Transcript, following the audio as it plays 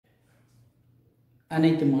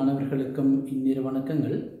அனைத்து மாணவர்களுக்கும் இந்நிற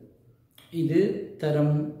வணக்கங்கள். இது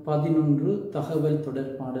தரம் 11 தகவல்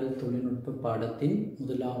தொடர்பாடல் தொழில்நுட்ப பாடத்தின்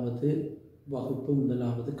முதலாவது வகுப்பு,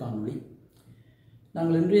 முதலாவது காணொளி.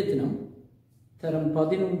 நாங்கள் இன்றைய தினம் தரம்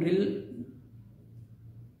 11இல்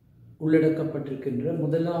உள்ளடக்கப்பட்டிருக்கின்ற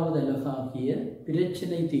முதலாவது அலகாகிய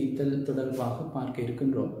பிரச்சினை தீர்த்தல் தொடர்பாக பார்க்க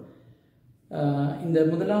இருக்கின்றோம். இந்த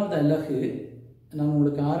முதலாவது அலகு நான்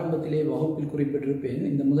உங்களுக்கு ஆரம்பத்திலே வகுப்பில் குறிப்பிட்டிருப்பேன்.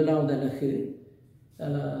 இந்த முதலாவது அலகு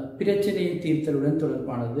பிரச்சனையை தீர்த்தலுடன்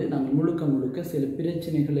தொடர்பானது. நாங்கள் முழுக்க சில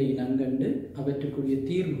பிரச்சனைகளை இனங்கண்டு அவற்றுக்குரிய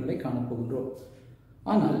தீர்வுகளை காணப்போகின்றோம்.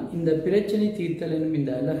 ஆனால் இந்த பிரச்சனை தீர்த்தல் எனும்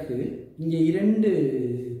இந்த அலகு இங்கே 2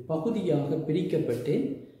 பகுதியாக பிரிக்கப்பட்டு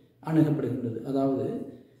அணுகப்படுகின்றது. அதாவது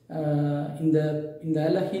இந்த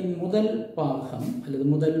அலகின் முதல் பாகம் அல்லது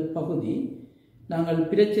முதல் பகுதி, நாங்கள்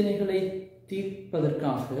பிரச்சனைகளை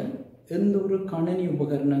தீர்ப்பதற்காக எந்த ஒரு கணினி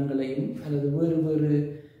உபகரணங்களையும் அல்லது வேறு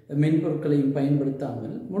மென்பொருட்களையும்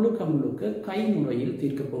பயன்படுத்தாமல் முழுக்க கைமுறையில்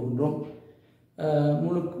தீர்க்கப் போகின்றோம்.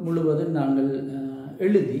 முழுவதும் நாங்கள்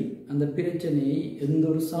எழுதி அந்த பிரச்சனையை எந்த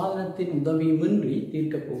ஒரு சாதனத்தின் உதவியுமின்றி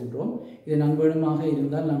தீர்க்கப் போகின்றோம். இதை நான் வேணுமாக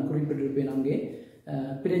இருந்தால் நான் குறிப்பிட்டிருப்பேன். அங்கே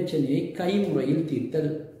பிரச்சனையை கைமுறையில்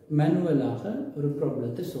தீர்த்தல், மேனுவலாக ஒரு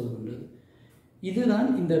ப்ராப்ளத்தை சொல்கின்றது. இதுதான்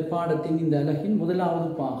இந்த பாடத்தின் இந்த அலகின்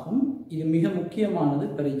முதலாவது பாகம். இது மிக முக்கியமானது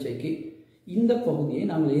பரீட்சைக்கு. இந்த பகுதியை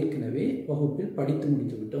நாங்கள் ஏற்கனவே வகுப்பில் படித்து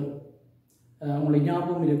முடித்து விட்டோம். உங்களுக்கு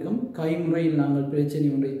ஞாபகம் இருக்கும், கைமுறையில் நாங்கள் பிரச்சனை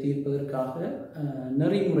ஒன்றை தீர்ப்பதற்காக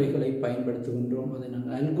நெறிமுறைகளை பயன்படுத்துகின்றோம். அதை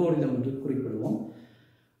நாங்கள் அல்கோரிதம் என்று குறிப்பிடுவோம்.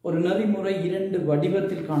 ஒரு நெறிமுறை 2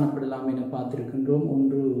 வடிவத்தில் காணப்படலாம் என பார்த்திருக்கின்றோம்.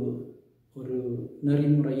 ஒன்று, ஒரு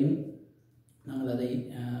நெறிமுறையின் நாங்கள் அதை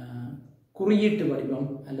குறியீட்டு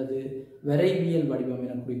வடிவம் அல்லது வரைவியல் வடிவம்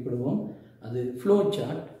என குறிப்பிடுவோம். அது ஃப்ளோ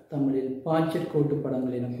சார்ட், தமிழில் பாய்ச்சற் கோட்டு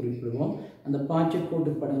படங்கள் என குறிப்பிடுவோம். அந்த பாய்ச்சற்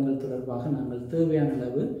கோட்டு படங்கள் தொடர்பாக நாங்கள் தேவையான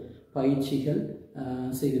அளவு பயிற்சிகள்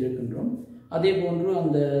செய்திருக்கின்றோம். அதே போன்று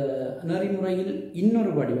அந்த நெறிமுறையில்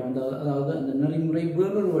இன்னொரு வடிவம், அதாவது அந்த நெறிமுறை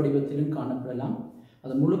வேறொரு வடிவத்திலும் காணப்படலாம்.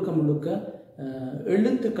 அது முழுக்க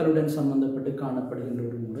எழுத்துக்களுடன் சம்பந்தப்பட்டு காணப்படுகின்ற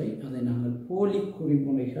ஒரு முறை. அதை நாங்கள் போலி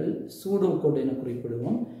குறிமுறைகள், சூடோ கோட் என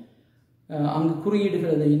குறிப்பிடுவோம். அங்கு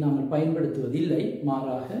குறியீடுகளை நாங்கள் பயன்படுத்துவதில்லை,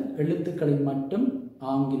 மாறாக எழுத்துக்களை மட்டும்,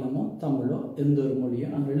 ஆங்கிலமோ தமிழோ எந்த ஒரு மொழியோ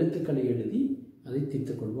நாங்கள் எழுத்துக்களை எழுதி அதை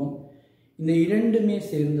தீர்த்துக்கொள்வோம். இந்த 2மே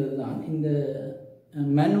சேர்ந்தது தான் இந்த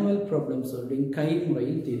மேனுவல் ப்ராப்ளம் சால்விங்,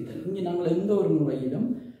 கைமுறையில் தீர்த்தல். இங்கே நாங்கள் எந்த ஒரு முறையிலும்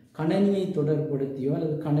கணினியை தொடர்படுத்தியோ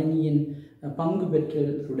அல்லது கணினியின் பங்கு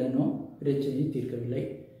பெற்றலுடனோ பிரச்சனையை தீர்க்கவில்லை.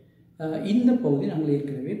 இந்த பகுதி நாங்கள்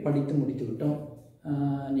ஏற்கனவே படித்து முடித்து விட்டோம்.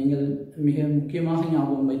 நீங்கள் மிக முக்கியமாக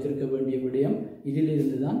ஞாபகம் வைத்திருக்க வேண்டிய விடயம்,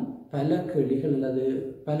 இதிலிருந்து தான் பல கேள்விகள் அல்லது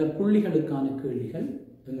பல புள்ளிகளுக்கான கேள்விகள்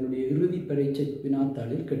எங்களுடைய இறுதி பரீட்சை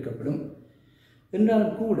வினாத்தாளில் கேட்கப்படும்.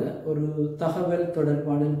 என்றாலும் கூட ஒரு தகவல்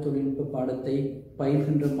தொடர்பாடல் தொழில்நுட்ப பாடத்தை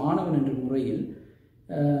பயில்கின்ற மாணவன் என்ற முறையில்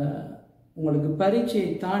உங்களுக்கு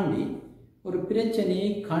பரீட்சையை தாண்டி ஒரு பிரச்சனையை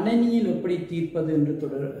கணினியில் எப்படி தீர்ப்பது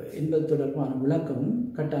என்பது தொடர்பான விளக்கமும்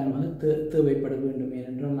கட்டாயமாக தேவைப்பட வேண்டும்.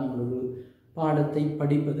 ஏனென்றால் நாங்கள் ஒரு பாடத்தை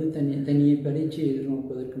படிப்பது தனியே பரீட்சையை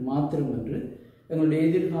எதிர்நோக்குவதற்கு மாத்திரம் என்று எங்களுடைய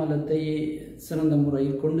எதிர்காலத்தை சிறந்த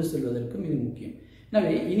முறையில் கொண்டு செல்வதற்கும் இது முக்கியம்.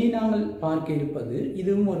 எனவே இனி நாங்கள் பார்க்க இருப்பது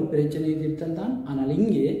இதுவும் ஒரு பிரச்சனையை தீர்த்தல் தான். ஆனால்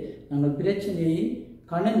இங்கே நாங்கள் பிரச்சனையை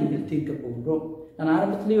கணினியில் தீர்க்கப் போகின்றோம். நான்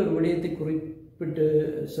ஆரம்பத்திலே ஒரு விடயத்தை குறிப்பிட்டு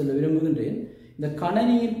சொல்ல விரும்புகின்றேன். இந்த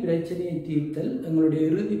கணினியில் பிரச்சனையை தீர்த்தல் எங்களுடைய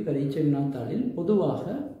இறுதி பரீட்சை வினாத்தாளில் பொதுவாக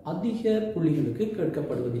அதிக புள்ளிகளுக்கு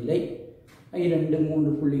கேட்கப்படுவதில்லை. 2-3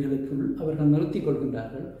 புள்ளிகளுக்குள் அவர்கள் நிறுத்திக்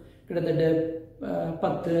கொள்கின்றார்கள். கிட்டத்தட்ட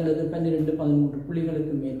 10 அல்லது 12-13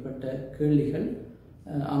 புள்ளிகளுக்கு மேற்பட்ட கேள்விகள்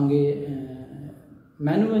அங்கே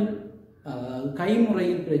மேனுவல்,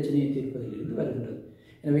 கைமுறையில் பிரச்சனையை தீர்ப்பதிலிருந்து வருகின்றது.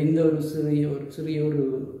 எனவே இந்த ஒரு சிறிய ஒரு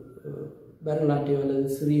வரலாற்றை அல்லது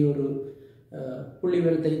சிறிய ஒரு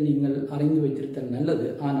புள்ளிவிவரத்தை நீங்கள் அறிந்து வைத்திருத்தல் நல்லது.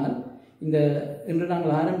 ஆனால் இன்று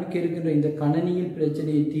நாங்கள் ஆரம்பிக்க இருக்கின்ற இந்த கணினியில்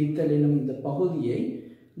பிரச்சனையை தீர்த்தல் எனும் இந்த பகுதியை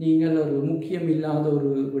நீங்கள் ஒரு முக்கியம் இல்லாத ஒரு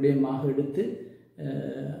விடயமாக எடுத்து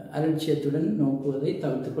அலட்சியத்துடன் நோக்குவதை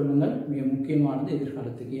தவிர்த்து கொள்ளுங்கள். மிக முக்கியமானது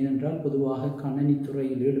எதிர்காலத்துக்கு. ஏனென்றால் பொதுவாக கணினி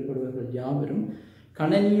துறையில் ஈடுபடுபவர்கள் யாவரும்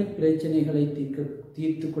கணினியில் பிரச்சனைகளை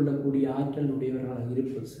தீர்த்து கொள்ளக்கூடிய ஆற்றல் உடையவர்களாக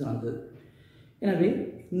இருப்பது சிறந்தது. எனவே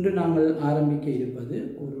இன்று நாங்கள் ஆரம்பிக்க இருப்பது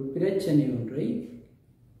ஒரு பிரச்சனை ஒன்றை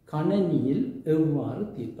கணினியில் எவ்வாறு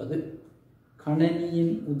தீர்ப்பது,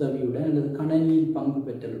 கணினியின் உதவியுடன் அல்லது கணினியின் பங்கு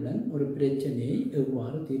பெற்றலுடன் ஒரு பிரச்சனையை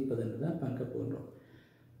எவ்வாறு தீர்ப்பது என்றுதான் பார்க்க போகிறோம்.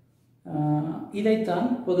 இதைத்தான்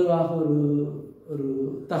பொதுவாக ஒரு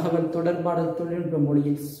தகவல் தொடர்பாடல் தொழில்நுட்ப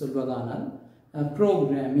மொழியில் சொல்வதானால்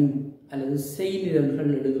ப்ரோக்ராமிங் அல்லது செய்நிரல்கள்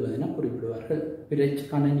எழுதுவதென குறிப்பிடுவார்கள்.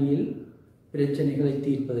 கணினியில் பிரச்சனைகளை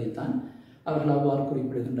தீர்ப்பதைத்தான் அவர்கள் அவ்வாறு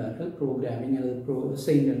குறிப்பிடுகின்றார்கள். ப்ரோக்ராமிங் அல்லது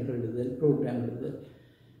செய்திகள் எழுதுதல், ப்ரோக்ராம் எழுதுதல்.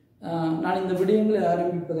 நான் இந்த விடயங்களை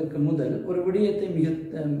ஆரம்பிப்பதற்கு முதல் ஒரு விடயத்தை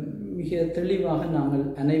மிக தெளிவாக நாங்கள்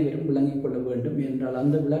அனைவரும் விளங்கிக் கொள்ள வேண்டும் என்றால்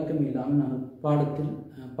அந்த விளக்கம் இல்லாமல் நாங்கள்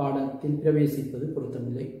பாடத்தில் பிரவேசிப்பது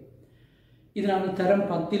பொருத்தமில்லை. இது நான் தரம்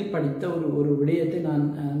 10 படித்த ஒரு விடயத்தை நான்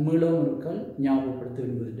மீளவும் ஒருக்கால் ஞாபகப்படுத்த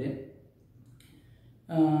விரும்புகிறேன்.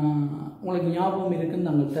 உங்களுக்கு ஞாபகம் இருக்குன்னு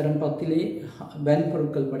நாங்கள் தரம் 10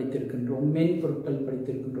 வன்பொருட்கள் படித்திருக்கின்றோம், மென்பொருட்கள்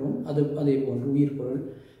படித்திருக்கின்றோம், அதே போன்று உயிர் பொருள்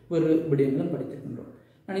வேறு விடயங்களும் படித்திருக்கின்றோம்.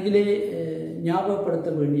 நான் இதிலே ஞாபகப்படுத்த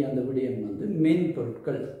வேண்டிய அந்த விடயம்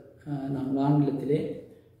மென்பொருட்கள். நாங்கள் ஆங்கிலத்திலே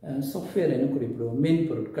சாஃப்ட்வேர் என குறிப்பிடுவோம்.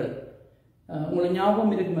 மென்பொருட்கள் உங்களுக்கு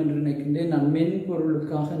ஞாபகம் இருக்கும் என்று நினைக்கின்றேன். நான்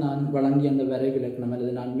மென்பொருளுக்காக நான் வழங்கிய அந்த வரைவிலக்கணம்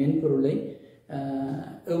அல்லது நான் மென்பொருளை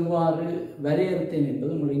எவ்வாறு வரையறுத்தேன்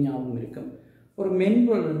என்பது உங்களுக்கு ஞாபகம் இருக்கும். ஒரு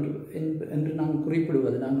மென்பொருள் என்று நாங்கள்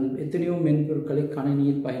குறிப்பிடுவது, நாங்கள் எத்தனையோ மென்பொருட்களை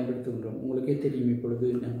கணினியில் பயன்படுத்துகின்றோம். உங்களுக்கே தெரியும், இப்பொழுது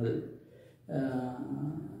நாங்கள்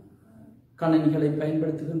கணினிகளை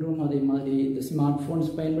பயன்படுத்துகின்றோம், அதே மாதிரி இந்த ஸ்மார்ட்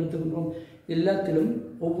ஃபோன்ஸ் பயன்படுத்துகின்றோம். எல்லாத்திலும்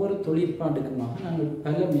ஒவ்வொரு தொழிற்பாட்டுக்குமாக நாங்கள்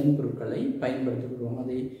பல மென்பொருட்களை பயன்படுத்துகிறோம்.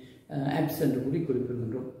 அதை ஆப்ஸ் என்று கூறி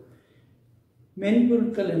குறிப்பிடுகின்றோம்.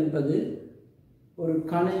 மென்பொருட்கள் என்பது ஒரு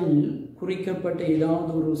கணினியில் குறிக்கப்பட்ட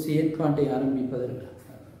ஏதாவது ஒரு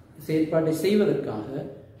செயற்பாட்டை செய்வதற்காக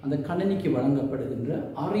அந்த கணினிக்கு வழங்கப்படுகின்ற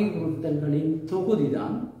அறிவுறுத்தல்களின் தொகுதி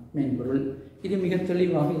தான் மென்பொருள். இது மிக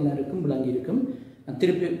தெளிவாக எல்லாருக்கும் விளங்கியிருக்கும்.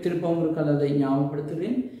 திருப்பவும் ஒரு அதை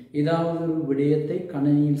ஞாபகப்படுத்துகிறேன். ஏதாவது ஒரு விடயத்தை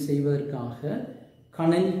கணினியில் செய்வதற்காக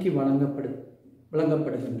கணினிக்கு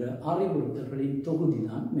வழங்கப்படுகின்ற அறிவுறுத்தல்களின் தொகுதி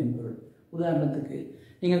தான் மென்பொருள். உதாரணத்துக்கு,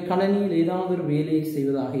 நீங்கள் கணினியில் ஏதாவது ஒரு வேலையை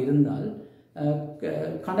செய்வதாக இருந்தால்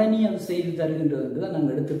கணினி அது செய்து தருகின்றது என்று தான்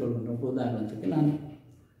நாங்கள் எடுத்துக்கொள்கின்றோம். உதாரணத்துக்கு, நான்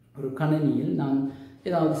ஒரு கணினியில் நான்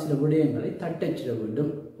ஏதாவது சில விடயங்களை தட்டச்சிட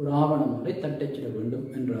வேண்டும், ஒரு ஆவணம் ஒன்றை தட்டச்சிட வேண்டும்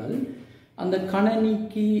என்றால் அந்த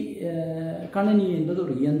கணினி என்பது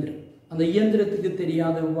ஒரு இயந்திரம். அந்த இயந்திரத்துக்கு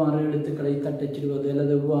தெரியாத எவ்வாறு எழுத்துக்களை தட்டச்சிடுவது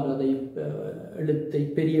அல்லது எவ்வாறு அதை எழுத்தை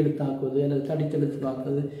பெரிய எழுத்தாக்குவது அல்லது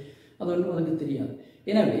தடித்தெழுத்தாக்குவது அது ஒன்றும் அதுக்கு தெரியாது.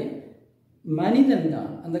 எனவே மனிதன்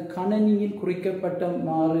தான் அந்த கணினியில் குறிக்கப்பட்ட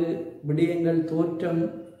விடயங்கள் தோற்றம்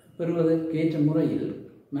பெறுவதற்கேற்ற முறையில்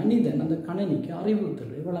மனிதன் அந்த கணினிக்கு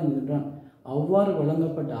அறிவுறுத்தல்களை வழங்குகின்றான். அவ்வாறு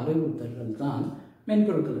வழங்கப்பட்ட அறிவுறுத்தல்கள் தான்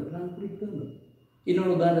மென்பொருட்கள் என்று நான் குறிப்பிடுகிறேன்.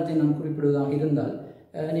 இன்னொரு உதாரணத்தை நான் குறிப்பிடுவதாக இருந்தால்,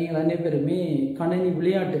 நீங்கள் அனைவருமே கணினி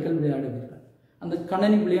விளையாட்டுகள் விளையாடுவீர்கள். அந்த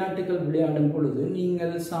கணினி விளையாட்டுகள் விளையாடும் பொழுது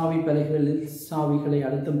நீங்கள் சாவி பலகைகளில் சாவிகளை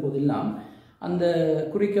அழுத்தும் போதெல்லாம் அந்த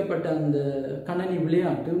குறிக்கப்பட்ட அந்த கணினி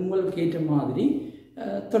விளையாட்டு உங்களுக்கு ஏற்ற மாதிரி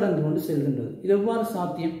தொடர்ந்து கொண்டு செல்கின்றது. இது எவ்வாறு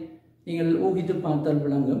சாத்தியம்? நீங்கள் ஊகித்து பார்த்தால்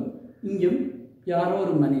விளங்கும். இங்கும் யாரோ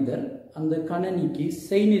ஒரு மனிதர் அந்த கணினிக்கு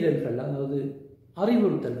செய்நிரல்கள், அதாவது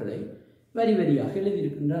அறிவுறுத்தல்களை வரி வரியாக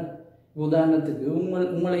எழுதியிருக்கின்றார். உதாரணத்துக்கு,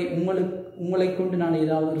 உங்களை கொண்டு நான்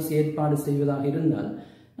ஏதாவது ஒரு செயற்பாடு செய்வதாக இருந்தால்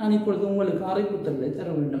நான் இப்பொழுது உங்களுக்கு அறிவுறுத்தல்களை தர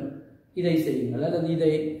வேண்டும். இதை செய்யுங்கள் அல்லது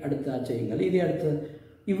இதை அடுத்த செய்யுங்கள், இதை அடுத்த,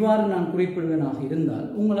 இவ்வாறு நான் குறிப்பிடுவனாக இருந்தால்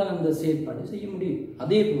உங்களால் அந்த செயற்பாடை செய்ய முடியும்.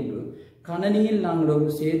 அதே போன்று கணினியில் நாங்கள் ஒரு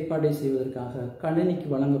செயற்பாடை செய்வதற்காக கணினிக்கு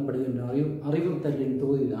வழங்கப்படுகின்ற அறிவுறுத்தலின்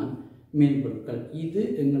தொகுதிதான் மென்பொருட்கள். இது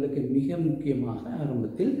எங்களுக்கு மிக முக்கியமாக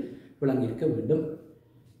ஆரம்பத்தில் விளங்கியிருக்க வேண்டும்.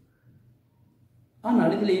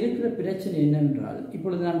 ஆனால் இதில் இருக்கிற பிரச்சனை என்னவென்றால்,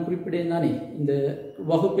 இப்பொழுது நான் குறிப்பிட்டேன் தானே, இந்த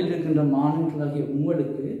வகுப்பில் இருக்கின்ற மாணவர்களாகிய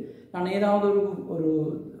உங்களுக்கு நான் ஏதாவது ஒரு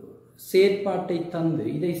செயற்பாட்டை தந்து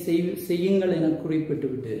இதை செய்யுங்கள் என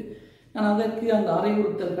குறிப்பிட்டுவிட்டு நான் அதற்கு அந்த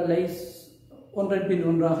அறிவுறுத்தல்களை ஒன்றன் பின்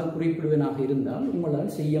ஒன்றாக குறிப்பிடுவனாக இருந்தால்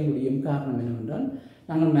உங்களால் செய்ய முடியும். காரணம் என்னவென்றால்,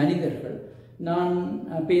 நாங்கள் மனிதர்கள். நான்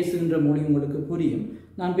பேசுகின்ற மொழி உங்களுக்கு புரியும்.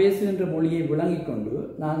 நான் பேசுகின்ற மொழியை விளங்கிக் கொண்டு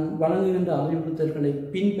நான் வழங்குகின்ற அறிவுறுத்தல்களை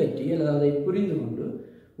பின்பற்றி அல்லது அதை புரிந்து கொண்டு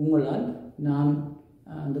உங்களால் நான்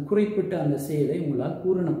அந்த குறிப்பிட்ட அந்த செயலை உங்களால்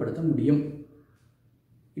பூரணப்படுத்த முடியும்.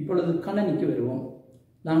 இப்பொழுது கணினிக்கு வருவோம்.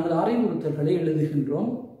 நாங்கள் அறிவுறுத்தல்களை எழுதுகின்றோம்,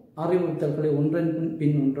 அறிவுறுத்தல்களை ஒன்றன்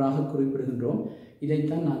பின் ஒன்றாக குறிப்பிடுகின்றோம்.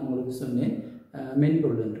 இதைத்தான் நான் உங்களுக்கு சொன்னேன்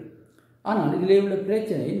மென்பொருள் என்று. ஆனால் இதிலே உள்ள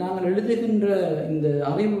பிரச்சனை, நாங்கள் எழுதுகின்ற இந்த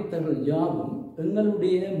அறிவுறுத்தல்கள் யாவும்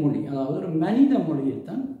எங்களுடைய மொழி, அதாவது ஒரு மனித மொழியில்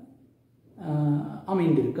தான்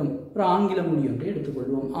அமைந்திருக்கும். ஒரு ஆங்கில மொழி ஒன்றை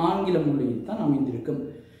எடுத்துக்கொள்வோம். ஆங்கில மொழியில் தான் அமைந்திருக்கும்.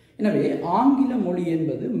 எனவே ஆங்கில மொழி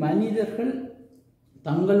என்பது மனிதர்கள்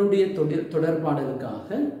தங்களுடைய தொடர்பாடலுக்காக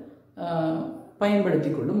பயன்படுத்தி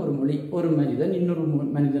கொள்ளும் ஒரு மொழி. ஒரு மனிதன் இன்னொரு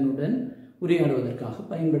மனிதனுடன் உரையாடுவதற்காக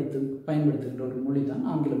பயன்படுத்துகின்ற ஒரு மொழி தான்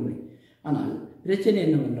ஆங்கில மொழி. ஆனால் பிரச்சனை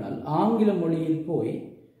என்னவென்றால், ஆங்கில மொழியில் போய்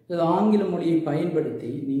ஆங்கில மொழியை பயன்படுத்தி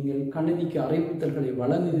நீங்கள் கணினிக்கு அறிவுறுத்தல்களை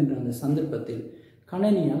வழங்குகின்ற அந்த சந்தர்ப்பத்தில்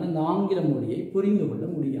கணினியால் அந்த ஆங்கில மொழியை புரிந்து கொள்ள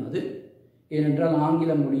முடியாது. ஏனென்றால்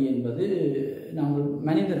ஆங்கில மொழி என்பது நாங்கள்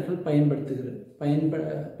மனிதர்கள்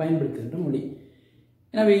பயன்படுத்துகின்ற மொழி.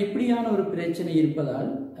 எனவே இப்படியான ஒரு பிரச்சனை இருப்பதால்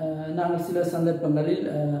நாங்கள் சில சந்தர்ப்பங்களில்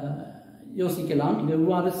யோசிக்கலாம், இது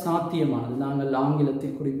எவ்வாறு சாத்தியமானது, நாங்கள்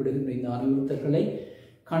ஆங்கிலத்தில் குறிப்பிடுகின்ற இந்த அறிவுறுத்தல்களை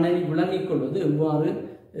கணனி விளங்கிக் கொள்வது எவ்வாறு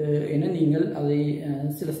என நீங்கள் அதை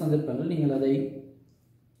சில சந்தர்ப்பங்கள் நீங்கள் அதை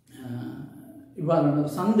இவ்வாறான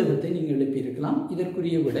சந்தேகத்தை நீங்கள் எழுப்பியிருக்கலாம்.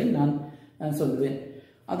 இதற்குரிய விடை நான் சொல்லுவேன்.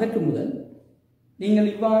 அதற்கு முதல் நீங்கள்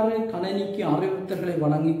இவ்வாறு கணனிக்கு அறிவுறுத்தல்களை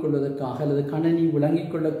வழங்கிக் கொள்வதற்காக அல்லது கணனி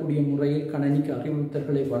விளங்கிக் கொள்ளக்கூடிய முறையில் கணனிக்கு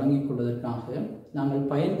அறிவுறுத்தல்களை வழங்கிக் கொள்வதற்காக நாங்கள்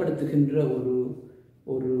பயன்படுத்துகின்ற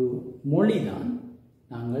ஒரு மொழிதான்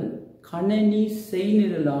நாங்கள் கணனி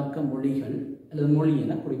செய்நிரலாக்க மொழிகள் அல்லது மொழி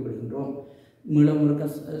என குறிப்பிடுகின்றோம். மீளம்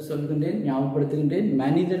சொல்கின்றேன், ஞாபகப்படுத்துகின்றேன்,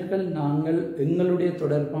 மனிதர்கள் நாங்கள் எங்களுடைய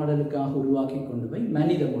தொடர்பாடலுக்காக உருவாக்கி கொண்டு போய்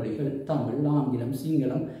மனித மொழிகள், தமிழ், ஆங்கிலம்,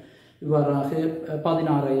 சிங்களம் இவ்வாறாக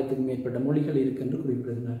 16,000க்கும் மேற்பட்ட மொழிகள் இருக்கின்ற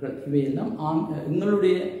குறிப்பிடுகிறார்கள். இவையெல்லாம்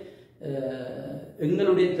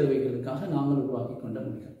எங்களுடைய தேவைகளுக்காக நாங்கள் உருவாக்கி கொண்ட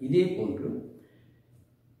மொழிகள். இதே போன்று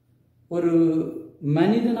ஒரு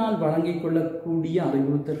மனிதனால் வழங்கிக் கொள்ளக்கூடிய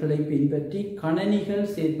அறிவுறுத்தல்களை பின்பற்றி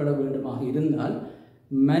கணனிகள் செயற்பட வேண்டுமாக இருந்தால்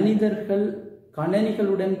மனிதர்கள்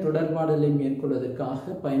கணனிகளுடன் தொடர்பாடலை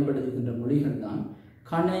மேற்கொள்வதற்காக பயன்படுத்துகின்ற மொழிகள் தான்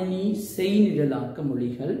கணனி செய்நிரலாக்க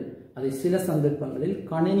மொழிகள். அதை சில சந்தர்ப்பங்களில்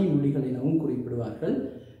கணனி மொழிகள் எனவும் குறிப்பிடுவார்கள்.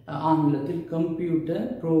 ஆங்கிலத்தில் கம்ப்யூட்டர்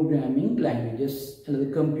ப்ரோக்ராமிங் லாங்குவேஜஸ் அல்லது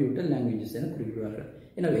கம்ப்யூட்டர் லாங்குவேஜஸ் என குறிப்பிடுவார்கள்.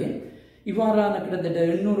 எனவே இவ்வாறான கிட்டத்தட்ட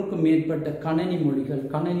 800க்கும் மேற்பட்ட கணனி மொழிகள்,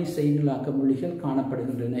 கணனி செய்நிரலாக்க மொழிகள்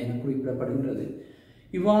காணப்படுகின்றன என குறிப்பிடப்படுகின்றது.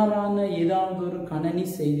 இவ்வாறான ஏதாவது ஒரு கணனி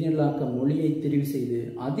செய்நிரலாக்க மொழியை தெரிவு செய்து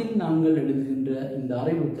அதில் நாங்கள் எழுதுகின்ற இந்த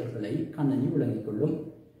அறிவுறுத்தல்களை கணனி விளங்கிக் கொள்ளும்.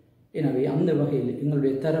 எனவே அந்த வகையில்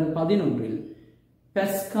எங்களுடைய தரம் 11இல்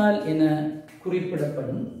PASCAL என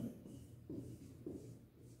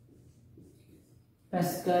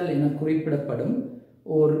குறிப்பிடப்படும்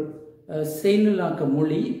ஓர் செய்நிரலாக்க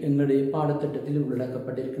மொழி எங்களுடைய பாடத்திட்டத்தில்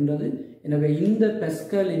உள்ளடக்கப்பட்டிருக்கின்றது. எனவே இந்த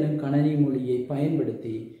PASCAL எனும் கணனி மொழியை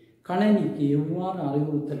பயன்படுத்தி கணனிக்கு எவ்வாறு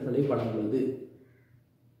அறிவுறுத்தல்களை வழங்குவது,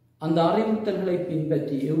 அந்த அறிவுறுத்தல்களை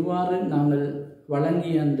பின்பற்றி எவ்வாறு நாங்கள்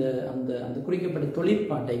வழங்கிய அந்த அந்த அந்த குறிக்கப்பட்ட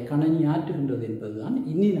தொழிற்பாட்டை கணனி ஆற்றுகின்றது என்பதுதான்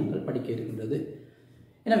இனி நாங்கள் படிக்க இருக்கின்றது.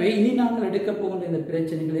 எனவே இனி நாங்கள் எடுக்கப் போகின்ற இந்த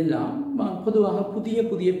பிரச்சனைகள் எல்லாம் பொதுவாக புதிய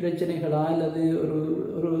புதிய பிரச்சனைகளா அல்லது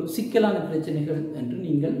ஒரு சிக்கலான பிரச்சனைகள் என்று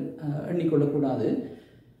நீங்கள் எண்ணிக்கொள்ளக்கூடாது.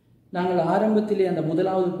 நாங்கள் ஆரம்பத்திலே அந்த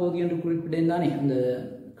முதலாவது பகுதி என்று குறிப்பிட்டேன் தானே, அந்த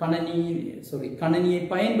கணனியை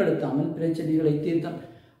பயன்படுத்தாமல் பிரச்சனைகளை தீர்த்தான்.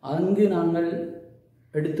 அங்கு நாங்கள்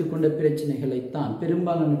எடுத்துக்கொண்ட பிரச்சனைகளைத்தான்,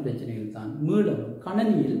 பெரும்பாலான பிரச்சனைகள் தான் மீண்டும்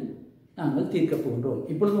கணனியில் நாங்கள் தீர்க்கப் போகின்றோம்.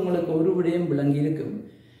 இப்பொழுது உங்களுக்கு ஒரு விடயம் விளங்கி இருக்கும்.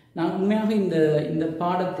 நாங்கள் உண்மையாக இந்த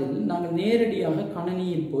பாடத்தில் நாங்கள் நேரடியாக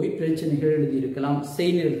கணனியில் போய் பிரச்சனைகள் எழுதியிருக்கலாம்,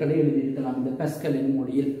 செய்நிரல்களை எழுதியிருக்கலாம் இந்த PASCAL எனும்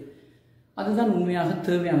மொழியில். அதுதான் உண்மையாக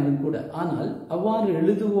தேவையானதும் கூட. ஆனால் அவ்வாறு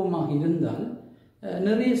எழுதுவோமாக இருந்தால்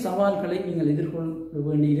நிறைய சவால்களை நீங்கள் எதிர்கொள்ள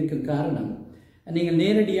வேண்டி இருக்கும். காரணம், நீங்கள்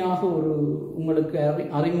நேரடியாக உங்களுக்கு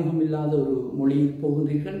அறிமுகம் இல்லாத ஒரு மொழியில்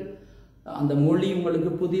போகிறீர்கள். அந்த மொழி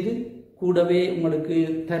உங்களுக்கு புதிது, கூடவே உங்களுக்கு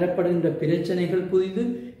தரப்படுகின்ற பிரச்சனைகள் புதிது.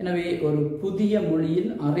 எனவே ஒரு புதிய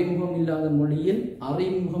மொழியில், அறிமுகம் இல்லாத மொழியில்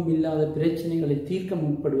அறிமுகம் இல்லாத பிரச்சனைகளை தீர்க்க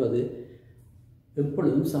முற்படுவது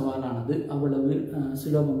எப்பொழுதும் சவாலானது, அவ்வளவு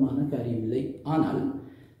சுலபமான காரியமில்லை. ஆனால்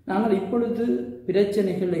நாங்கள் இப்பொழுது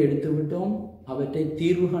பிரச்சனைகளை எடுத்துவிட்டோம், அவற்றை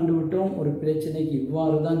தீர்வு கண்டுவிட்டோம். ஒரு பிரச்சனைக்கு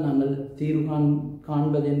இவ்வாறு தான் நாங்கள் தீர்வு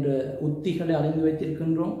காண்பது என்ற உத்திகளை அறிந்து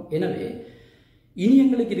வைத்திருக்கின்றோம். எனவே இனி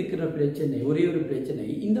எங்களுக்கு இருக்கிற பிரச்சனை, ஒரே ஒரு பிரச்சனை,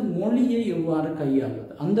 இந்த மொழியை எவ்வாறு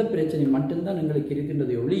கையாள்வது, அந்த பிரச்சனை மட்டும்தான் எங்களுக்கு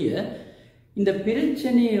இருக்கின்றதை ஒழிய இந்த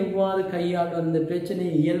பிரச்சனையை எவ்வாறு கையாள்வது, இந்த பிரச்சனை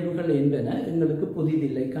இயல்புகள் என்பன எங்களுக்கு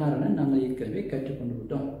புதிதில்லை. காரணம், நாங்கள் ஏற்கனவே கற்றுக்கொண்டு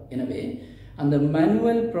விட்டோம். எனவே அந்த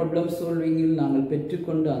மேனுவல் ப்ராப்ளம் சால்விங்கில் நாங்கள்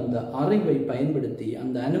பெற்றுக்கொண்ட அந்த அறிவை பயன்படுத்தி,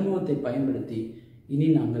 அந்த அனுபவத்தை பயன்படுத்தி இனி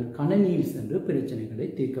நாங்கள் கணனியில் சென்று பிரச்சனைகளை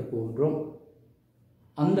தீர்க்கப் போகின்றோம்.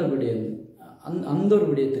 அந்த ஒரு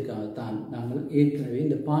விடயத்துக்காகத்தான் நாங்கள் ஏற்கனவே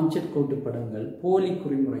இந்த பாஞ்சட் கோட்டு படங்கள், போலி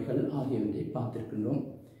குறிமுறைகள் ஆகியவற்றை பார்த்திருக்கின்றோம்.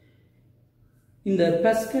 இந்த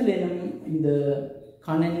PASCAL எனும் இந்த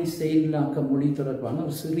கணனி செயலாக்க மொழி தொடர்பான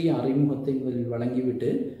ஒரு சிறிய அறிமுகத்தை முதலில் வழங்கிவிட்டு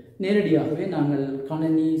நேரடியாகவே நாங்கள்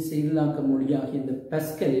கணனி செயலாக்க மொழியாகிய இந்த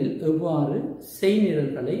PASCALில் எவ்வாறு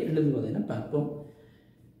செய்நிரல்களை எழுதுவதென பார்ப்போம்.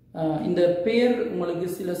 இந்த பெயர் உங்களுக்கு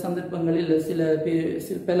சில சந்தர்ப்பங்களில்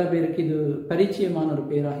பல பேருக்கு இது பரிச்சயமான ஒரு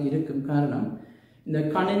பெயராக இருக்கும். காரணம், இந்த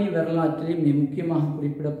கணனி வரலாற்றில் மிக முக்கியமாக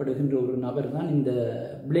குறிப்பிடப்படுகின்ற ஒரு நபர் தான் இந்த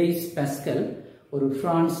பிளேஸ் பாஸ்கல், ஒரு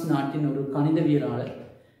பிரான்ஸ் நாட்டின் ஒரு கணிதவியலாளர்.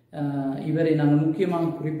 இவரை நாங்கள்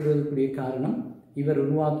முக்கியமாக குறிப்பிடுவதற்குரிய காரணம், இவர்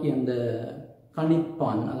உருவாக்கிய அந்த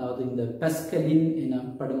கணிப்பான், அதாவது இந்த பாஸ்கலின்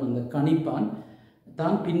எனப்படும் அந்த கணிப்பான்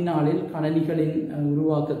தான் பின்னாளில் கணனிகளின்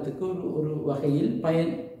உருவாக்கத்துக்கு ஒரு வகையில்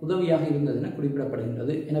உதவியாக இருந்தது என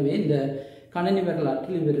குறிப்பிடப்படுகின்றது. எனவே இந்த கணனி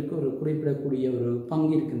வரலாற்றில் இவருக்கு ஒரு குறிப்பிடக்கூடிய ஒரு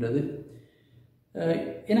பங்கு இருக்கின்றது.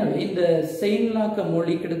 எனவே இந்த செயலாக்க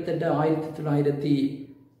மொழி கிட்டத்தட்ட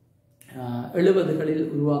 1970களில்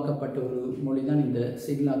உருவாக்கப்பட்ட ஒரு மொழி தான் இந்த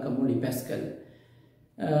செயலாக்க மொழி பாஸ்கல்.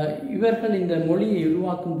 இவர்கள் இந்த மொழியை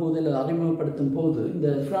உருவாக்கும் போது அல்லது அறிமுகப்படுத்தும் போது இந்த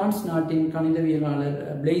பிரான்ஸ் நாட்டின் கணிதவியலாளர்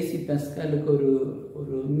பிளேசி பாஸ்கலுக்கு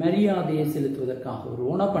ஒரு மரியாதையை செலுத்துவதற்காக, ஒரு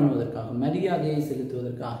ஓன பண்ணுவதற்காக, மரியாதையை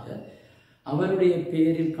செலுத்துவதற்காக அவருடைய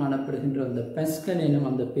பெயரில் காணப்படுகின்ற அந்த பாஸ்கல் எனும்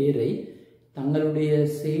அந்த பெயரை தங்களுடைய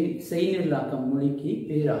செய்நிரலாக்க மொழிக்கு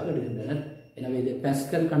பெயராக இடுகின்றனர். எனவே இதை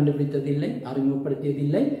பாஸ்கல் கண்டுபிடித்ததில்லை,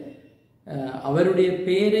 அறிமுகப்படுத்தியதில்லை. அவருடைய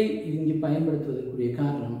பெயரை இங்கு பயன்படுத்துவதற்குரிய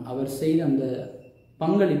காரணம் அவர் செய்த அந்த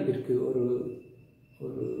பங்களிப்பிற்கு ஒரு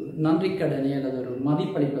நன்றிக்கடனை அல்லது ஒரு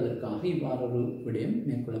மதிப்பளிப்பதற்காக இவ்வாறு ஒரு விடயம்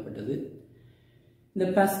மேற்கொள்ளப்பட்டது. இந்த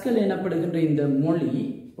பாஸ்கல் எனப்படுகின்ற இந்த மொழி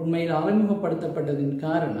உண்மையில் அறிமுகப்படுத்தப்பட்டதின்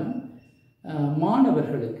காரணம்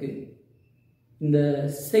மாணவர்களுக்கு இந்த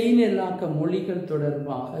செய்நிரலாக்க மொழிகள்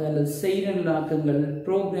தொடர்பாக அல்லது செய்நிரலாக்கங்கள்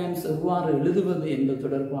ப்ரோக்ராம்ஸ் எவ்வாறு எழுதுவது என்பது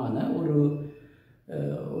தொடர்பான ஒரு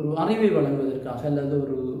அறிவை வழங்குவதற்காக அல்லது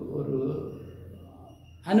ஒரு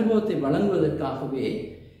அனுபவத்தை வழங்குவதற்காகவே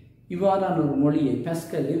இவ்வாறான ஒரு மொழியை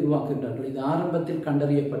பாஸ்கலை உருவாக்குகின்றார்கள். இது ஆரம்பத்தில்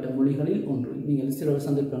கண்டறியப்பட்ட மொழிகளில் ஒன்று. நீங்கள் சில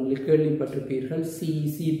சந்தர்ப்பங்களில் கேள்விப்பட்டிருப்பீர்கள். C++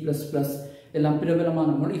 எல்லாம் பிரபலமான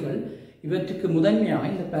மொழிகள். இவற்றுக்கு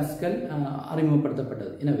முதன்மையாக இந்த பாஸ்கல்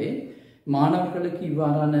அறிமுகப்படுத்தப்பட்டது. எனவே மாணவர்களுக்கு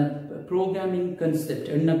இவ்வாறான ப்ரோக்ராமிங் கன்செப்ட்,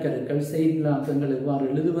 எண்ணக்கருக்கள், செயலாக்கங்கள் எவ்வாறு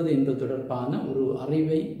எழுதுவது என்பது தொடர்பான ஒரு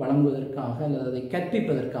அறிவை வழங்குவதற்காக அல்லது அதை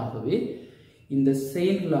கற்பிப்பதற்காகவே இந்த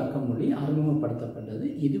செயலாக்க மொழி அறிமுகப்படுத்தப்பட்டது.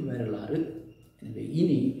 இது வரலாறு. எனவே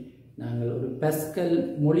இனி நாங்கள் ஒரு பாஸ்கல்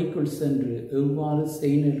மொழிக்குள் சென்று எவ்வாறு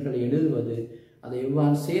செயல்களை எழுதுவது, அதை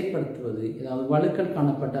எவ்வாறு செயற்படுத்துவது, ஏதாவது வழுக்கல்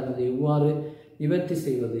காணப்பட்டால் அதை எவ்வாறு நிவர்த்தி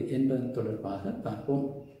செய்வது என்பது தொடர்பாக பார்ப்போம்.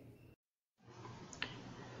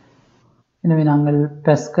 எனவே நாங்கள்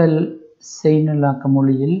பாஸ்கல் செய்நிரலாக்க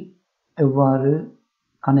மொழியில் எவ்வாறு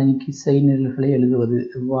கணனிக்கு செய்நிரல்களை எழுதுவது,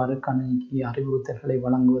 எவ்வாறு கணனிக்கு அறிவுறுத்தல்களை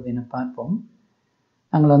வழங்குவது என பார்ப்போம்.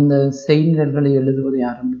 நாங்கள் அந்த செய்நிரல்களை எழுதுவதை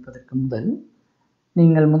ஆரம்பிப்பதற்கு முதல்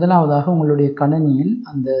நீங்கள் முதலாவதாக உங்களுடைய கணனியில்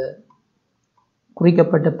அந்த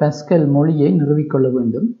குறிக்கப்பட்ட பாஸ்கல் மொழியை நிறுவிக்கொள்ள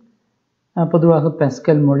வேண்டும். பொதுவாக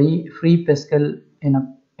பாஸ்கல் மொழி ஃப்ரீ பாஸ்கல்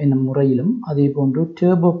என்னும் முறையிலும் அதே போன்று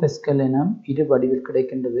டர்போ பாஸ்கல் என இரு வடிவில்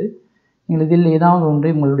கிடைக்கின்றது. நீங்கள் இதில் ஏதாவது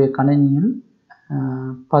ஒன்றை உங்களுடைய கணனியில்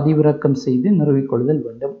பதிவிறக்கம் செய்து நிறுவிக்கொள்ளுதல்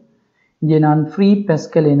வேண்டும். இங்கே நான் ஃப்ரீ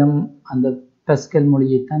பாஸ்கல் எனும் அந்த பாஸ்கல்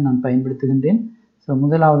மொழியைத்தான் நான் பயன்படுத்துகின்றேன்.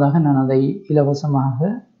 முதலாவதாக நான் அதை இலவசமாக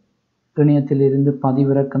இணையத்திலிருந்து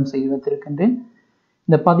பதிவிறக்கம் செய்து வைத்திருக்கின்றேன்.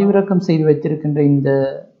 இந்த பதிவிறக்கம் செய்து வைத்திருக்கின்ற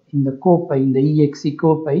இந்த கோப்பை, இந்த EXE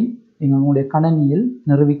கோப்பை நீங்கள் உங்களுடைய கணனியில்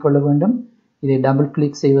நிறுவிக்கொள்ள வேண்டும். இதை டபுள்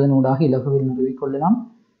கிளிக் செய்வதன் ஊடாக இலகுவில் நிறுவிக்கொள்ளலாம்.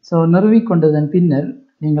 நிறுவிக்கொண்டதன் பின்னர்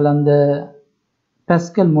நீங்கள் அந்த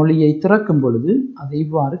பாஸ்கல் மொழியை திறக்கும் பொழுது அது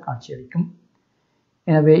இவ்வாறு காட்சியளிக்கும்.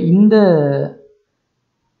 எனவே இந்த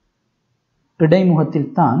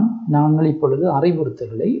இடைமுகத்தில் தான் நாங்கள் இப்பொழுது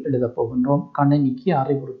அறிவுறுத்தல்களை எழுதப் போகின்றோம். கணனிக்கு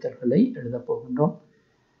அறிவுறுத்தல்களை எழுதப் போகின்றோம்.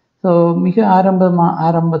 மிக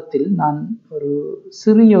ஆரம்பத்தில் நான் ஒரு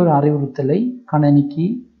சிறிய ஒரு அறிவுறுத்தலை கணனிக்கு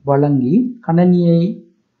வழங்கி கணனியை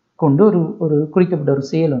கொண்டு ஒரு குறிக்கப்பட்ட ஒரு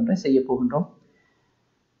செயல் ஒன்றை செய்ய போகின்றோம்.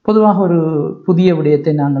 பொதுவாக ஒரு புதிய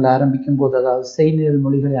விடயத்தை நாங்கள் ஆரம்பிக்கும் போது, அதாவது செய்நிரல்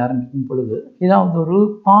மொழிகளை ஆரம்பிக்கும் பொழுது, ஏதாவது ஒரு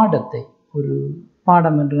பாடத்தை, ஒரு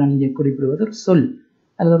பாடம் என்று நான் இங்கே குறிப்பிடுவது ஒரு சொல்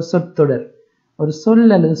அல்லது ஒரு சொற்றொடர், ஒரு சொல்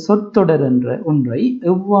அல்லது சொற்றொடர் என்ற ஒன்றை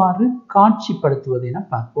எவ்வாறு காட்சிப்படுத்துவது என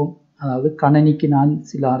பார்ப்போம். அதாவது கணனிக்கு நான்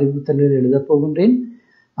சில அறிவுறுத்தல்கள் எழுதப் போகின்றேன்.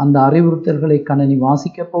 அந்த அறிவுறுத்தல்களை கணனி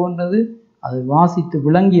வாசிக்கப் போகின்றது. அது வாசித்து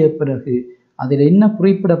விளங்கிய பிறகு அதில் என்ன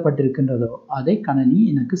குறிப்பிடப்பட்டிருக்கின்றதோ அதை கணனி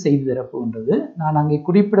எனக்கு செய்து தரப்போகின்றது. நான் அங்கே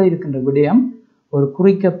குறிப்பிட இருக்கின்ற விடயம் ஒரு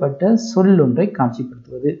குறிக்கப்பட்ட சொல் ஒன்றை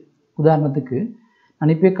காட்சிப்படுத்துவது. உதாரணத்துக்கு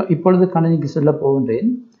நான் இப்பொழுது கணனிக்கு சொல்ல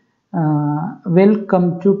போகின்றேன், வெல்கம்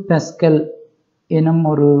டு பாஸ்கல் எனும்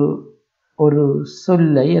ஒரு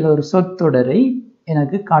சொல்லை அல்லது ஒரு சொற்றொடரை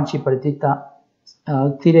எனக்கு காட்சிப்படுத்தி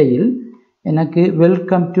திரையில் எனக்கு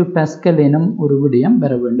வெல்கம் டு பாஸ்கல் எனும் ஒரு விடயம்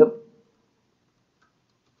வர வேண்டும்.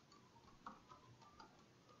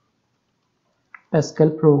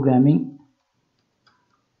 பாஸ்கல் ப்ரோக்ராமிங்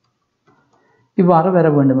இவ்வாறு வர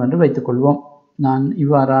வேண்டும் என்று வைத்துக்கொள்வோம். நான்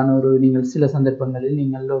இவ்வாறான நீங்கள் சில சந்தர்ப்பங்களில்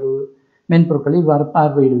நீங்கள் ஒரு மென்பொருட்களை இவ்வாறு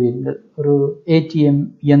பார்வையிடுவீர்கள். ஒரு ATM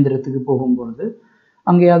இயந்திரத்துக்கு போகும்பொழுது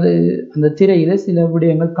அங்கே அந்த திரையில சில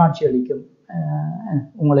விடயங்கள் காட்சி அளிக்கும்.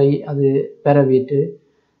 உங்களை அது வரவேற்று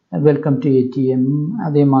வெல்கம் டு ATM,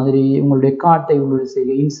 அதே மாதிரி உங்களுடைய கார்டை உள்ளீடு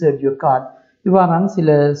செய்ய இன்சர்ட் யுவர் கார்ட் இவ்வாறான சில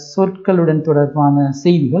சொற்களுடன் தொடர்பான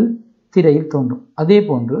செய்திகள் திரையில் தோன்றும். அதே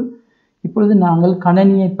போன்று இப்பொழுது நாங்கள்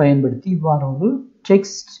கணனியை பயன்படுத்தி இவ்வாறு ஒரு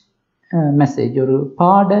டெக்ஸ்ட் மெசேஜ், ஒரு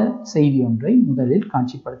பாட செய்தி ஒன்றை முதலில்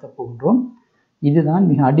காட்சிப்படுத்த போகின்றோம். இதுதான்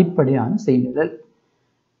மிக அடிப்படையான செய்நிரல்.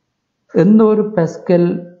 எந்த ஒரு பாஸ்கல்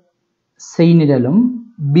செய்நிரலும்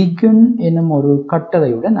பிகின் எனும் ஒரு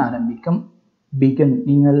கட்டளையுடன் ஆரம்பிக்கும். பிகின்,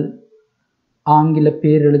 நீங்கள் ஆங்கில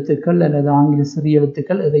பேரெழுத்துக்கள் அல்லது ஆங்கில சிறிய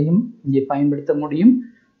எழுத்துக்கள் எதையும் இங்கே பயன்படுத்த முடியும்.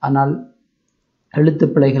 ஆனால் எழுத்து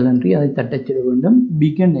பிழைகள் அன்றி அதை தட்டச்சிட வேண்டும்.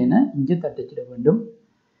 பிகின் என இங்கே தட்டச்சிட வேண்டும்.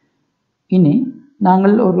 இனி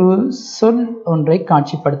நாங்கள் ஒரு சொல் ஒன்றை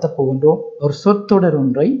காட்சிப்படுத்த போகின்றோம். ஒரு சொற்றொடர்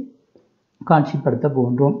ஒன்றை காட்சிப்படுத்த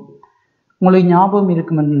போகின்றோம். உங்களுக்கு ஞாபகம்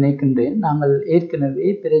இருக்கும் என்று நினைக்கின்றேன், நாங்கள் ஏற்கனவே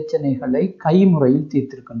பிரச்சனைகளை கைமுறையில்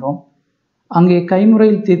தீர்த்திருக்கின்றோம். அங்கே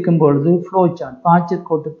கைமுறையில் தீர்க்கும் பொழுது ஃப்ளோ சார்ட்,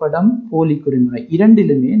 பாய்ச்சற்கோட்டுப்படம், போலி குறிமுறை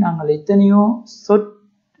இரண்டிலுமே நாங்கள் எத்தனையோ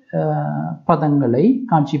பதங்களை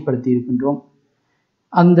காட்சிப்படுத்தி இருக்கின்றோம்.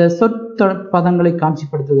 அந்த பதங்களை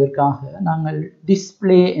காட்சிப்படுத்துவதற்காக நாங்கள்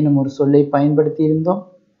டிஸ்பிளே எனும் ஒரு சொல்லை பயன்படுத்தி இருந்தோம்.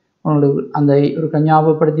 உங்களுக்கு அந்த ஒரு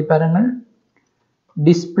ஞாபகப்படுத்தி பாருங்கள்.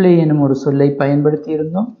 டிஸ்பிளே எனும் ஒரு சொல்லை பயன்படுத்தி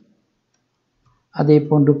இருந்தோம். அதே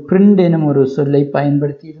போன்று பிரிண்ட் எனும் ஒரு சொல்லை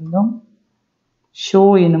பயன்படுத்தி இருந்தோம். ஷோ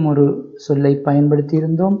எனும் ஒரு சொல்லை பயன்படுத்தி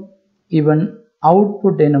இருந்தோம். ஈவன்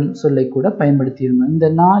அவுட்புட் எனும் சொல்லை கூட பயன்படுத்தி இருந்தோம். இந்த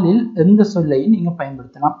நாளில் எந்த சொல்லையும் நீங்கள்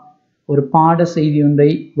பயன்படுத்தலாம். ஒரு பாட செய்தி ஒன்றை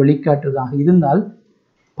வெளிக்காட்டுவதாக இருந்தால்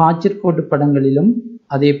பாய்ச்சற்கோட்டு படங்களிலும்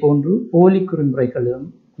அதே போன்று போலி குறிமுறைகளிலும்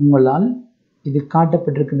உங்களால் இது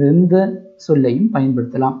காட்டப்பட்டிருக்கிற எந்த சொல்லையும்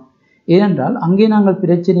பயன்படுத்தலாம். ஏனென்றால் அங்கே நாங்கள்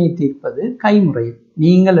பிரச்சனையை தீர்ப்பது கைமுறையில்.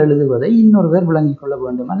 நீங்கள் எழுதுவதை இன்னொருவர் விளங்கிக் கொள்ள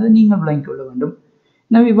வேண்டும் அல்லது நீங்கள் விளங்கிக் கொள்ள வேண்டும்.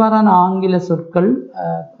 எனவே இவ்வாறான ஆங்கில சொற்கள்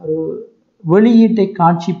ஒரு வெளியீட்டை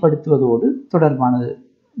காட்சிப்படுத்துவதோடு தொடர்பானது.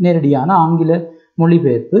 நேரடியான ஆங்கில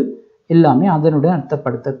மொழிபெயர்ப்பு எல்லாமே அதனுடன்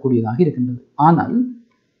அர்த்தப்படுத்தக்கூடியதாக இருக்கின்றது. ஆனால்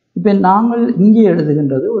இப்போ நாங்கள் இங்கே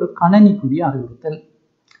எழுதுகின்றது ஒரு கணனிக்குரிய அறிவுறுத்தல்.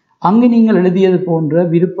 அங்கு நீங்கள் எழுதியது போன்ற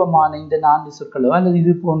விருப்பமான இந்த 4 சொற்களோ அல்லது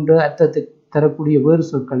இது போன்ற அர்த்தத்தை தரக்கூடிய வேறு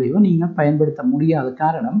சொற்களையோ நீங்கள் பயன்படுத்த முடியாத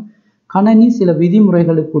காரணம், கணனி சில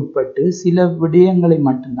விதிமுறைகளுக்கு உட்பட்டு சில விடயங்களை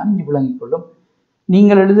மட்டும்தான் இங்கே விளங்கிக் கொள்ளும்.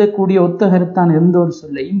 நீங்கள் எழுதக்கூடிய ஒத்த கருத்தான எந்த ஒரு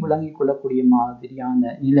சொல்லையும் விளங்கிக் கொள்ளக்கூடிய மாதிரியான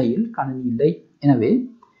நிலையில் கணனி இல்லை. எனவே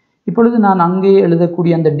இப்பொழுது நான் அங்கே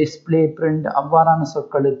எழுதக்கூடிய அந்த டிஸ்பிளே, பிரிண்ட் அவ்வாறான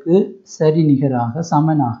சொற்களுக்கு சரி நிகராக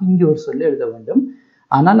சமனாக இங்கே ஒரு சொல்லை எழுத வேண்டும்.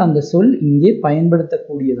 ஆனால் அந்த சொல் இங்கே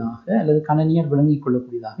பயன்படுத்தக்கூடியதாக அல்லது கணனியால் விளங்கிக்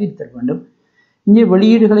கொள்ளக்கூடியதாக இருத்தல் வேண்டும். இங்கே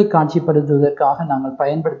வெளியீடுகளை காட்சிப்படுத்துவதற்காக நாங்கள்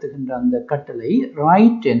பயன்படுத்துகின்ற அந்த கட்டளை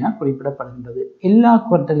ரைட் என குறிப்பிடப்படுகின்றது. எல்லா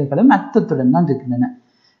கட்டளைகளும் அர்த்தத்துடன் தான் இருக்கின்றன.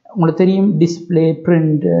 உங்களுக்கு தெரியும், டிஸ்பிளே,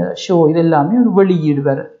 பிரிண்ட், ஷோ இதெல்லாமே ஒரு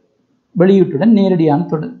வெளியீட்டுடன் நேரடியான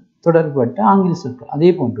தொடர்பட்ட ஆங்கில சொற்கள். அதே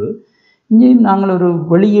போன்று இங்கேயும் நாங்கள் ஒரு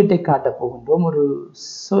வெளியீட்டை காட்டப் போகின்றோம்.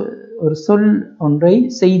 ஒரு சொல் ஒன்றை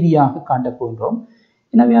செய்தியாக காட்டப் போகின்றோம்.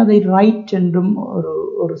 எனவே அதை ரைட் என்றும்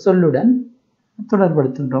ஒரு சொல்லுடன்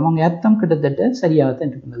தொடர்படுத்துகின்றோம். அங்கே அர்த்தம் கிட்டத்தட்ட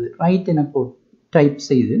சரியாகத்தான் இருக்கின்றது. ரைட் என டைப்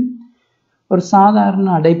செய்து ஒரு சாதாரண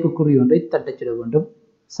அடைப்புக்குறி ஒன்றை தட்டச்சிட வேண்டும்.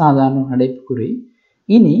 சாதாரண அடைப்புக்குறி.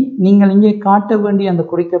 இனி நீங்கள் இங்கே காட்ட வேண்டிய அந்த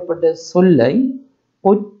குறிக்கப்பட்ட சொல்லை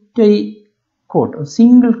ஒற்றை கோட்,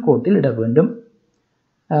 சிங்கிள் கோட்டில் இட வேண்டும்.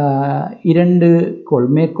 2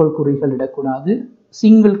 மேற்கோள் குறிகள் இடக்கூடாது.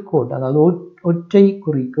 சிங்கிள் கோட், அதாவது ஒற்றை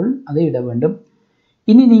குறிக்குள் அதை இட வேண்டும்.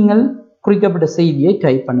 இனி நீங்கள் குறிக்கப்பட்ட செய்தியை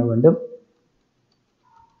டைப் பண்ண வேண்டும்.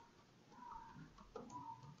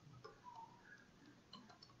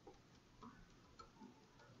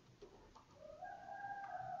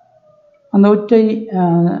 அந்த ஒற்றை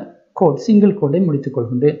கோட், சிங்கிள் கோட்டை முடித்துக்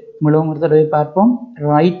கொள்கின்றேன். மூலம் ஒரு தடவை பார்ப்போம்.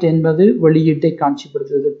 ரைட் என்பது வெளியீட்டை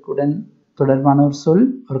காட்சிப்படுத்துவதற்குடன் தொடர்பான ஒரு சொல்,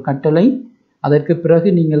 ஒரு கட்டளை. அதற்கு பிறகு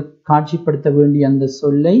நீங்கள் காட்சிப்படுத்த வேண்டிய அந்த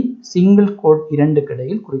சொல்லை சிங்கிள் கோட் 2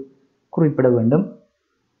 இடையில் குறிப்பிட வேண்டும்.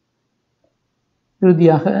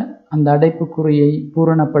 இறுதியாக அந்த அடைப்புக்குறியை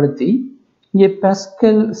பூரணப்படுத்தி இங்கே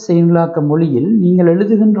பாஸ்கல் செயலாக்க மொழியில் நீங்கள்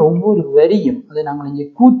எழுதுகின்ற ஒவ்வொரு வரியும், அதை நாங்கள் இங்கே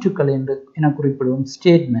கூற்றுக்கள் என குறிப்பிடுவோம்,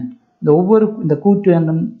 ஸ்டேட்மெண்ட். இந்த கூற்று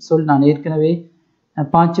என்னும் சொல் நான் ஏற்கனவே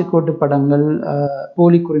பாய்ச்சற்கோட்டு படங்கள்,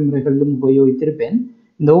 போலி குறிமுறைகளிலும் உபயோகித்திருப்பேன்.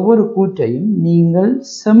 இந்த ஒவ்வொரு கூற்றையும் நீங்கள்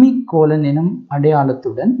செமிகோலன் எனும்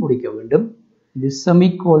அடையாளத்துடன் முடிக்க வேண்டும். இது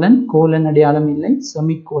செமிகோலன், கோலன் அடையாளம் இல்லை,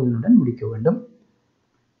 செமிகோலனுடன் முடிக்க வேண்டும்.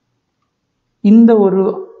 இந்த ஒரு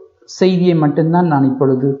செய்தியை மட்டும்தான் நான்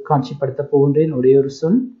இப்பொழுது காட்சிப்படுத்த போகின்றேன், ஒரே ஒரு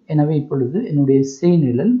சொல். எனவே இப்பொழுது என்னுடைய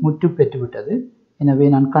செய்நிரல் முற்று பெற்றுவிட்டது. எனவே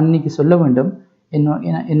நான் கண்ணிக்கு சொல்ல வேண்டும்,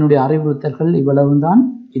 என்னுடைய அறிவுறுத்தல்கள் இவ்வளவுதான்,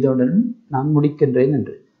 இதோடன் நான் முடிக்கின்றேன்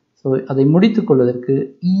என்று. ஸோ அதை முடித்துக் கொள்வதற்கு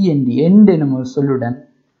எண்ட் எனும் ஒரு சொல்லுடன்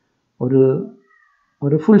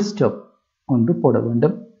ஒரு ஃபுல் ஸ்டாப் ஒன்று போட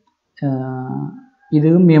வேண்டும். இது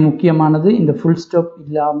மிக முக்கியமானது. இந்த ஃபுல் ஸ்டாப்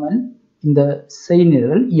இல்லாமல் இந்த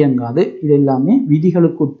செய்நிரல் இயங்காது. இது எல்லாமே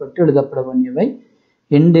விதிகளுக்கு உட்பட்டு எழுதப்பட வேண்டியவை.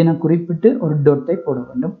 எண்ட் என குறிப்பிட்டு ஒரு டொட்டை போட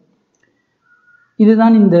வேண்டும்.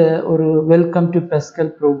 இதுதான் இந்த ஒரு வெல்கம் டு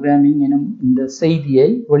பாஸ்கல் ப்ரோக்ராமிங் எனும் இந்த செய்தியை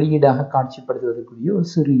வெளியீடாக காட்சிப்படுத்துவதற்குரிய ஒரு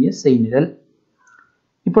சிறிய செய்நிரல்.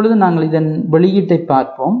 இப்பொழுது நாங்கள் இதன் வெளியீட்டை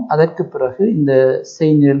பார்ப்போம். அதற்கு பிறகு இந்த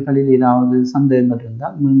செய்நிரல்களில் ஏதாவது சந்தேகங்கள்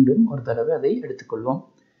இருந்தால் மீண்டும் ஒரு தடவை அதை எடுத்துக்கொள்வோம்.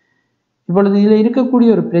 இப்பொழுது இதில் இருக்கக்கூடிய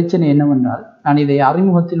ஒரு பிரச்சனை என்னவென்றால், நான் இதை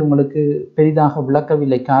அறிமுகத்தில் உங்களுக்கு பெரிதாக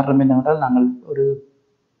விளக்கவில்லை. காரணம் என்னவென்றால், நாங்கள் ஒரு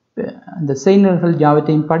இந்த செய்நிரல்கள்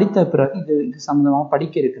யாவற்றையும் படித்த பிறகு இது சம்பந்தமாக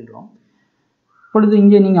படிக்க இருக்கின்றோம். இப்பொழுது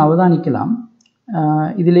இங்கே நீங்கள் அவதானிக்கலாம்,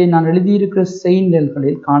 இதிலே நான் எழுதியிருக்கிற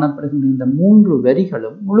செய்நிரல்களில் காணப்படுகின்ற இந்த 3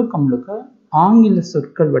 வரிகளும் முழுக்க முழுக்க ஆங்கில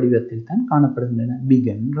சொற்கள் வடிவத்தில் தான் காணப்படுகின்றன.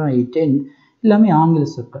 பிகன், ரைட், எண்ட் எல்லாமே ஆங்கில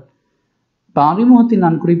சொற்கள். இப்போ அறிமுகத்தில்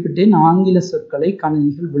நான் குறிப்பிட்டேன், ஆங்கில சொற்களை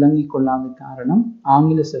கணினிகள் விளங்கி கொள்ளாத காரணம்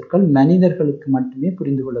ஆங்கில சொற்கள் மனிதர்களுக்கு மட்டுமே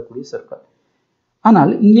புரிந்து கொள்ளக்கூடிய சொற்கள்.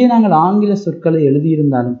 ஆனால் இங்கே நாங்கள் ஆங்கில சொற்களை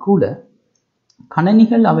எழுதியிருந்தாலும் கூட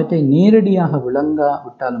கணினிகள் அவற்றை நேரடியாக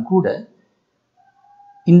விளங்காவிட்டாலும் கூட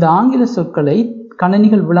இந்த ஆங்கில சொற்களை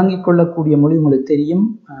கணினிகள் விளங்கிக் கொள்ளக்கூடிய மொழி உங்களுக்கு தெரியும்.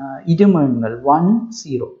 இடுமெண்கள் 1,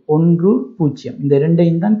 0, 1, 0 இந்த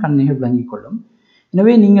இரண்டையும் தான் கணினிகள் விளங்கிக் கொள்ளும்.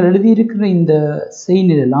 எனவே நீங்கள் எழுதியிருக்கிற இந்த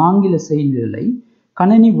செய்நிரல், ஆங்கில செய்நிரலை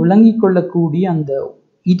கணினி விளங்கிக் கொள்ளக்கூடிய அந்த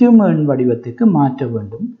இடுமெண் வடிவத்துக்கு மாற்ற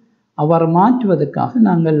வேண்டும். அவ்வாறு மாற்றுவதற்காக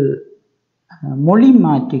நாங்கள் மொழி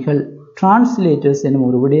மாற்றிகள், டிரான்ஸ்லேட்டர்ஸ் எனும்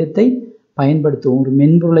ஒரு விடயத்தை பயன்படுத்துவோம், ஒரு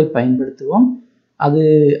மென்பொருளை பயன்படுத்துவோம். அது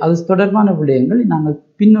தொடர்பான விடயங்கள் நாங்கள்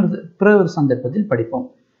பிற ஒரு சந்தர்ப்பத்தில் படிப்போம்.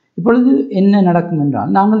 இப்பொழுது என்ன நடக்கும்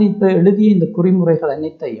என்றால், நாங்கள் இப்போ எழுதிய இந்த குறிமுறைகள்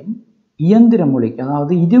அனைத்தையும் இயந்திர மொழிக்கு,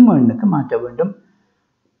 அதாவது இடுமெண்ணுக்கு மாற்ற வேண்டும்.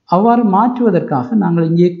 அவ்வாறு மாற்றுவதற்காக நாங்கள்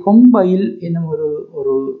இங்கே கொம்பைல் என்னும்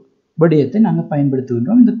ஒரு விடயத்தை நாங்கள்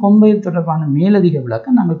பயன்படுத்துகின்றோம். இந்த கொம்பைல் தொடர்பான மேலதிக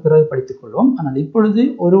விளக்கம் நாங்கள் பிறகு படித்துக் கொள்வோம். ஆனால் இப்பொழுது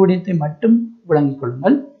ஒரு விடயத்தை மட்டும் விளங்கிக்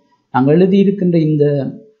கொள்ளுங்கள். நாங்கள் எழுதியிருக்கின்ற இந்த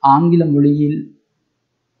ஆங்கில மொழியில்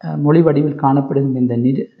மொழி வடிவில் காணப்படுகின்ற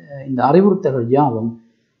இந்த அறிவுறுத்தல்கள் யாவும்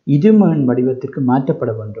இடுமெண் வடிவத்திற்கு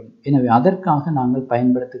மாற்றப்பட வேண்டும். எனவே அதற்காக நாங்கள்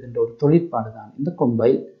பயன்படுத்துகின்ற ஒரு தொழிற்பாடு தான் இந்த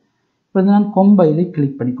கொம்பைல். இப்பொழுது நான் கொம்பைலை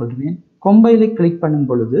கிளிக் பண்ணிக்கொள்கிறேன். கொம்பைலை கிளிக் பண்ணும்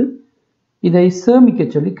பொழுது இதை சேமிக்க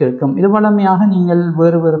சொல்லி கேட்கும். இது வழமையாக நீங்கள்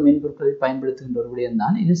வேறு மென்பொருட்களில் பயன்படுத்துகின்ற ஒரு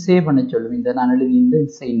விடயம்தான். இது சேவ் பண்ண சொல்லும். இந்த நான் எழுதிய இந்த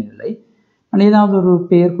செய்நிரலை நான் ஏதாவது ஒரு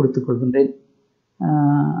பெயர் கொடுத்துக் கொள்கின்றேன்.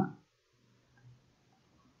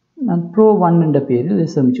 நான் ப்ரோ 1 என்ற பெயரில் இதை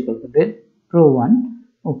சேமித்துக் கொள்கின்றேன். ப்ரோ 1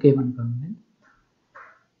 ஓகே பண்ணுகிறேன்.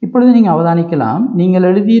 இப்பொழுது நீங்கள் அவதானிக்கலாம், நீங்கள்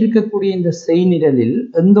எழுதியிருக்கக்கூடிய இந்த செய்நிரலில்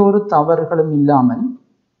எந்த ஒரு தவறுகளும் இல்லாமல்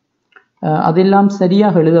அதெல்லாம்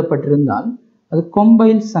சரியாக எழுதப்பட்டிருந்தால் அது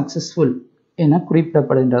கொம்பைல் சக்சஸ்ஃபுல் என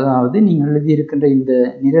குறிப்பிடப்படுகின்றது. அதாவது நீங்கள் எழுதியிருக்கின்ற இந்த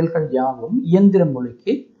நிரல்கள் யாவும் இயந்திர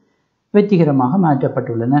மொழிக்கு வெற்றிகரமாக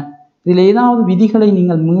மாற்றப்பட்டுள்ளன. இதில் ஏதாவது விதிகளை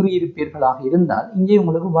நீங்கள் மீறியிருப்பீர்களாக இருந்தால் இங்கே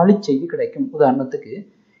உங்களுக்கு வழிச்செய்தி கிடைக்கும். உதாரணத்துக்கு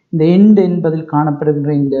இந்த எண்ட் என்பதில்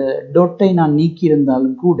காணப்படுகின்ற இந்த டொட்டை நான்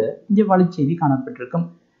நீக்கியிருந்தாலும் கூட இங்கே வழிச்செய்தி காணப்பட்டிருக்கும்.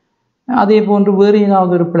 அதே போன்று வேறு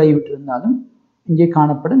ஏதாவது ஒரு பிழை விட்டிருந்தாலும் இங்கே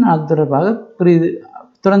காணப்படும். அது தொடர்பாக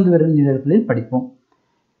தொடர்ந்து வரும் நிரல்களில் படிப்போம்.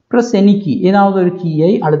 ப்ளஸ் எனி கீ, ஏதாவது ஒரு கீயை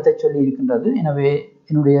அழுத்த சொல்லி இருக்கின்றது. எனவே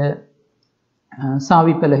என்னுடைய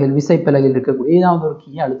சாவி பலகையில், விசைப்பலகையில் இருக்கக்கூடிய ஏதாவது ஒரு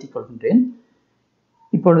கீயை அழுத்திக் கொள்கின்றேன்.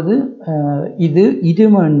 இப்பொழுது இது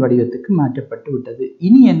இடுமெண் வடிவத்துக்கு மாற்றப்பட்டு விட்டது.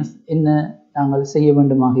 இனி என்ன நாங்கள் செய்ய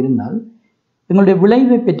வேண்டுமாக இருந்தால், எங்களுடைய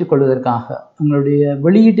விளைவை பெற்றுக்கொள்வதற்காக, எங்களுடைய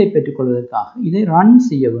வெளியீட்டை பெற்றுக்கொள்வதற்காக இதை ரன்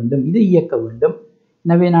செய்ய வேண்டும், இதை இயக்க வேண்டும்.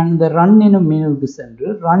 எனவே நான் இந்த ரன் எனும் மெனுவுக்கு சென்று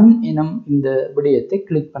ரன் எனும் இந்த விடயத்தை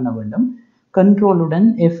கிளிக் பண்ண வேண்டும். கண்ட்ரோலுடன்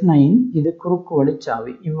F9 இது குறுக்கு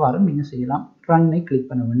வழிச்சாவி. இவ்வாறு நீங்கள் செய்யலாம். ரன்னை கிளிக்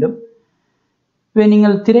பண்ண வேண்டும். இப்போ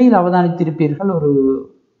நீங்கள் திரையில் அவதானித்திருப்பீர்கள், ஒரு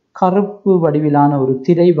கருப்பு வடிவிலான ஒரு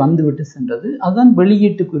திரை வந்துவிட்டு சென்றது. அதுதான்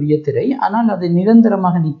வெளியீட்டுக்குரிய திரை. ஆனால் அது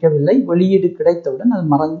நிரந்தரமாக நிற்கவில்லை. வெளியீடு கிடைத்தவுடன் அது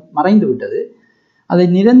மறைந்து விட்டது. அதை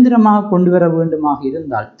நிரந்தரமாக கொண்டு வர வேண்டுமாக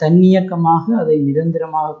இருந்தால், தன்னியக்கமாக அதை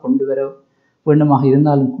நிரந்தரமாக கொண்டு வர வேண்டுமாக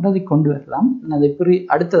இருந்தாலும் கூட அதை கொண்டு வரலாம். நான் அதை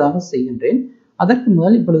அடுத்ததாக செய்கின்றேன். அதற்கு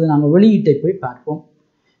முதல் இப்பொழுது நாங்கள் வெளியீட்டை போய் பார்ப்போம்.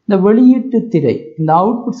 இந்த வெளியீட்டு திரை, இந்த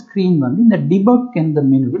அவுட்புட் ஸ்கிரீன் இந்த டிபக் என்ற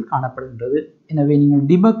மெனுவில் காணப்படுகின்றது. எனவே நீங்கள்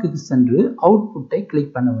டிபக்கு சென்று அவுட்புட்டை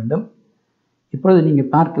கிளிக் பண்ண வேண்டும். இப்பொழுது நீங்கள்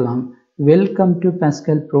பார்க்கலாம், வெல்கம் டு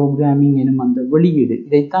பாஸ்கல் ப்ரோக்ராமிங் எனும் அந்த வெளியீடு,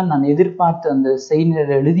 இதைத்தான் நான் எதிர்பார்த்து அந்த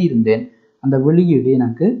செய்நிரல் எழுதியிருந்தேன். அந்த வெளியீடு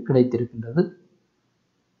எனக்கு கிடைத்திருக்கின்றது.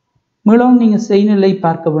 மேலும் நீங்கள் செய்நிரலை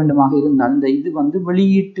பார்க்க வேண்டுமாக இருந்தால் இது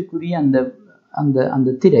வெளியீட்டுக்குரிய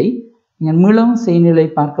அந்த திரை. நீங்கள் மீளவும் செய்நிரலை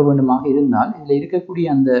பார்க்க வேண்டுமாக இருந்தால் இதில் இருக்கக்கூடிய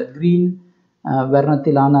அந்த கிரீன்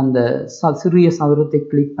வர்ணத்திலான அந்த சிறிய சதுரத்தை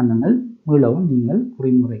கிளிக் பண்ணுங்கள். மீளவும் நீங்கள்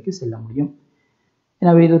குறிமுறைக்கு செல்ல முடியும்.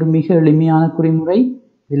 எனவே இது ஒரு மிக எளிமையான குறிமுறை.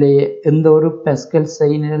 இதில் எந்த ஒரு பாஸ்கல்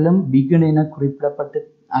செயல்நிரலும் பிகின் என குறிப்பிடப்பட்டு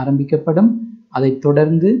ஆரம்பிக்கப்படும். அதைத்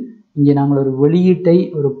தொடர்ந்து இங்கே நாங்கள் ஒரு வெளியீட்டை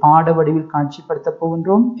ஒரு பாட வடிவில் காட்சிப்படுத்த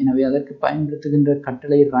போகின்றோம். எனவே அதற்கு பயன்படுத்துகின்ற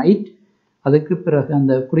கட்டளை ரைட். அதற்கு பிறகு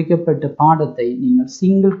அந்த குறிக்கப்பட்ட பாடத்தை நீங்கள்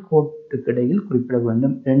சிங்கிள் கோட்டுக்கு இடையில் குறிப்பிட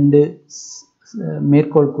வேண்டும். 2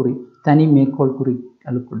 மேற்கோள் குறி தனி மேற்கோள்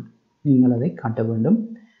குறிகளுக்குள் நீங்கள் அதை காட்ட வேண்டும்.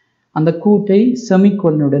 அந்த கூட்டை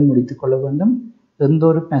செமிகோலனுடன் முடித்துக் கொள்ள வேண்டும். எந்த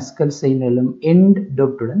ஒரு பாஸ்கல் செயல்நிரலும் எண்ட்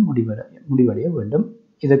டொட்டுடன் முடிவடைய வேண்டும்.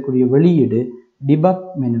 இதற்குரிய வெளியீடு டிபக்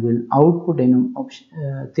மெனுவில் அவுட்புட் எனும்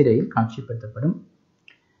திரையில் காட்சிப்படுத்தப்படும்.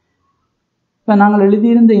 இப்போ நாங்கள்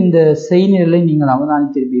எழுதியிருந்த இந்த செய்நிரலை நீங்கள்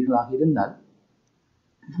அவதானித்திருப்பீர்களாக இருந்தால்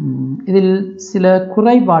இதில் சில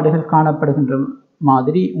குறைபாடுகள் காணப்படுகின்ற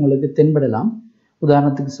மாதிரி உங்களுக்கு தென்படலாம்.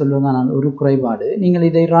 உதாரணத்துக்கு சொல்வதானால் ஒரு குறைபாடு, நீங்கள்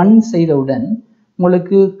இதை ரன் செய்தவுடன்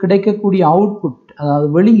உங்களுக்கு கிடைக்கக்கூடிய அவுட்புட், அதாவது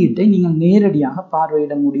வெளியீட்டை நீங்கள் நேரடியாக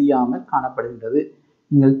பார்வையிட முடியாமல் காணப்படுகின்றது.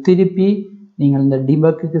 நீங்கள் திருப்பி நீங்கள் இந்த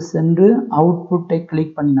டிபக்குக்கு சென்று அவுட்புட்டை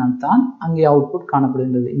கிளிக் பண்ணினால்தான் அங்கே அவுட்புட்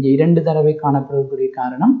காணப்படுகின்றது. இங்கே 2 தடவை காணப்படுவதற்குரிய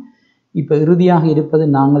காரணம், இப்போ இறுதியாக இருப்பது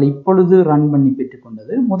நாங்கள் இப்பொழுது ரன் பண்ணி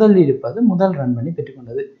பெற்றுக்கொண்டது, முதல் இருப்பது முதல் ரன் பண்ணி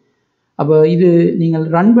பெற்றுக்கொண்டது. அப்போ இது நீங்கள்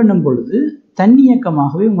ரன் பண்ணும் பொழுது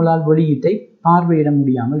தன்னியக்கமாகவே உங்களால் வெளியீட்டை பார்வையிட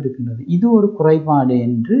முடியாமல் இருக்கின்றது. இது ஒரு குறைபாடு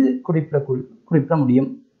என்று குறிப்பிட முடியும்.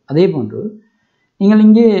 அதே போன்று நீங்கள்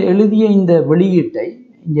இங்கே எழுதிய இந்த வெளியீட்டை,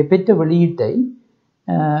 இங்கே பெற்ற வெளியீட்டை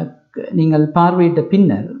நீங்கள் பார்வையிட்ட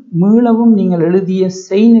பின்னர் மீளவும் நீங்கள் எழுதிய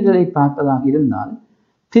செய்நிரலை பார்ப்பதாக இருந்தால்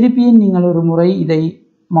திருப்பியும் நீங்கள் ஒரு முறை இதை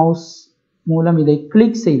மவுஸ் மூலம் இதை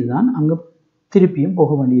கிளிக் செய்துதான் அங்கு திருப்பியும்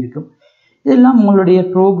போக வேண்டியிருக்கும். இதெல்லாம் உங்களுடைய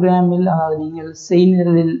ப்ரோக்ராமில், அதாவது நீங்கள்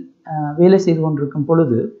செய்நிரலில் வேலை செய்து கொண்டிருக்கும்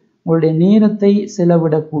பொழுது உங்களுடைய நேரத்தை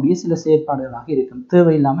செலவிடக்கூடிய சில செயற்பாடுகளாக இருக்கும்.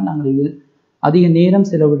 தேவையில்லாமல் நாங்கள் இதில் அதிக நேரம்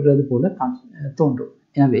செலவிடுறது போல தோன்றும்.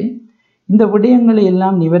 எனவே இந்த விடயங்களை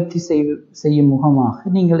எல்லாம் நிவர்த்தி செய்யும் முகமாக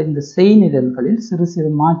நீங்கள் இந்த செய்நிரல்களில் சிறு சிறு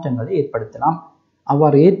மாற்றங்களை ஏற்படுத்தலாம்.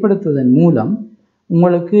 அவ்வாறு ஏற்படுத்துவதன் மூலம்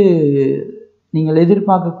உங்களுக்கு நீங்கள்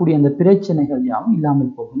எதிர்பார்க்கக்கூடிய அந்த பிரச்சனைகள் யாவும்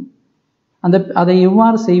இல்லாமல் போகும். அதை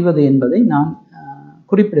எவ்வாறு செய்வது என்பதை நான்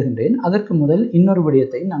குறிப்பிடுகின்றேன். அதற்கு முதல் இன்னொரு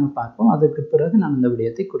விடயத்தை நாங்கள் பார்ப்போம். அதற்கு பிறகு நான் இந்த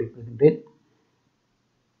விடயத்தை குறிப்பிடுகின்றேன்.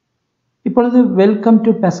 இப்பொழுது வெல்கம்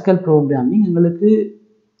டு பாஸ்கல் ப்ரோக்ராமிங் எங்களுக்கு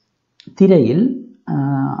திரையில்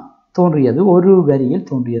தோன்றியது, ஒரு வரியில்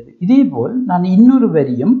தோன்றியது. இதேபோல் நான் இன்னொரு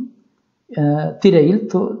வரியும் திரையில்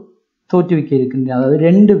தோற்றுவிக்க இருக்கின்றேன். அதாவது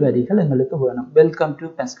 2 வரிகள் எங்களுக்கு வேணும். வெல்கம் டு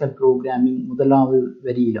பாஸ்கல் ப்ரோக்ராமிங் முதலாவது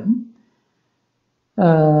வரியிலும்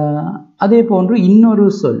அதே போன்று இன்னொரு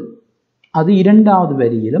சொல் அது 2வது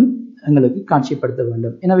வரியிலும் எங்களுக்கு காட்சிப்படுத்த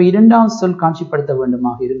வேண்டும். எனவே 2வது சொல் காட்சிப்படுத்த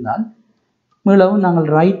வேண்டுமாக இருந்தால் மீளவும் நாங்கள்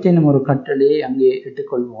ரைட் எனும் ஒரு கட்டளையை அங்கே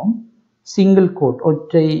இட்டுக்கொள்வோம். சிங்கிள் கோட்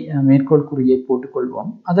ஒற்றை மேற்கோள் குறியை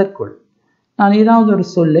போட்டுக்கொள்வோம். அதற்குள் நான் ஏதாவது ஒரு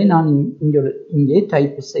சொல்லை நான் இங்கே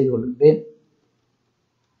டைப் செய்து கொள்கிறேன்.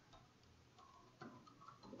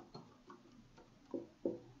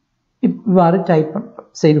 இவ்வாறு டைப்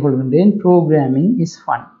செய்து கொள்கின்றேன். Programming is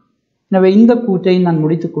fun. எனவே இந்த கூட்டை நான்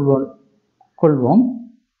முடித்துக் கொள்வோம்.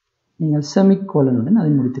 நீங்கள் செமிகோலனுடன்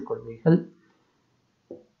அதை முடித்துக் கொள்வீர்கள்.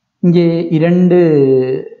 இங்கே 2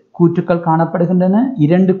 கூற்றுக்கள் காணப்படுகின்றன.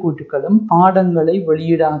 2 கூற்றுக்களும் பாடங்களை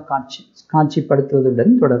வெளியீடாக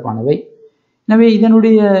காட்சிப்படுத்துவதுடன் தொடர்பானவை. எனவே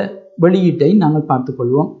இதனுடைய வெளியீட்டை நாங்கள் பார்த்துக்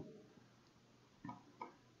கொள்வோம்.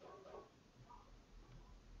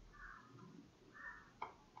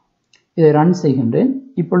 இதை ரன் செய்கின்றேன்.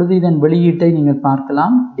 இப்பொழுது இதன் வெளியீட்டை நீங்கள்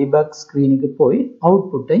பார்க்கலாம். டிபக் ஸ்கிரீனுக்கு போய்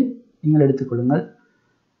அவுட்புட்டை நீங்கள் எடுத்துக்கொள்ளுங்கள்.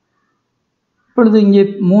 இப்பொழுது இங்கே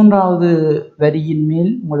 3வது வரியின்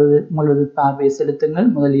மேல் உங்களது பார்வையை செலுத்துங்கள்.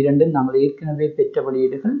 முதல் 2 நாங்கள் ஏற்கனவே பெற்ற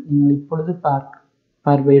வெளியீடுகள். நீங்கள் இப்பொழுது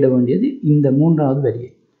பார்வையிட வேண்டியது இந்த 3வது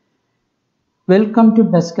வரியை. Welcome to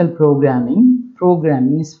pascal programming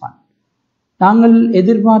is fun. நாங்கள்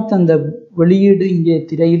எதிர்பார்த்த அந்த வெளியீடு இங்கே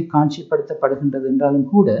திரையில் காட்சிப்படுத்தப்படுகின்றது என்றாலும்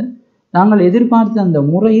கூட நாங்கள் எதிர்பார்த்த அந்த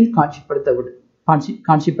முறையில்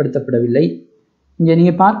காட்சிப்படுத்தப்படவில்லை. இங்கே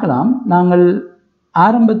நீங்கள் பார்க்கலாம், நாங்கள்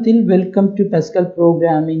ஆரம்பத்தில் வெல்கம் டு பாஸ்கல்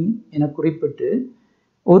ப்ரோக்ராமிங் என குறிப்பிட்டு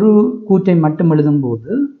ஒரு கூற்றை மட்டும் எழுதும்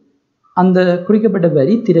போது அந்த குறிக்கப்பட்ட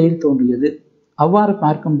வரி திரையில் தோன்றியது. அவ்வாறு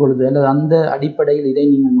பார்க்கும் பொழுது, அல்லது அந்த அடிப்படையில் இதை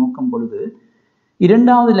நீங்கள் நோக்கும் பொழுது,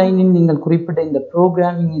 2வது லைனில் நீங்கள் குறிப்பிட்ட இந்த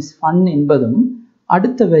ப்ரோக்ராமிங் இஸ் ஃபன் என்பதும்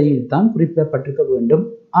அடுத்த வரியில் தான் குறிப்பிடப்பட்டிருக்க வேண்டும்.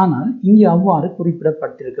 ஆனால் இங்கே அவ்வாறு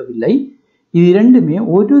குறிப்பிடப்பட்டிருக்கவில்லை. இது 2மே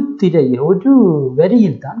ஒரு திரையில், ஒரு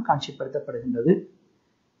வரியில் தான் காட்சிப்படுத்தப்படுகின்றது.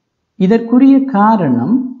 இதற்குரிய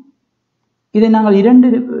காரணம், இதை நாங்கள் 2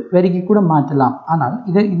 வரிக்கு கூட மாற்றலாம். ஆனால்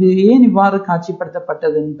இது ஏன் இவ்வாறு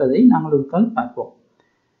காட்சிப்படுத்தப்பட்டது என்பதை நாங்கள் ஒரு கால் பார்ப்போம்.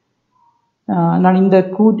 நான்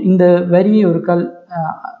இந்த வரியை ஒரு கால்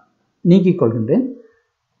நீக்கிக் கொள்கின்றேன்.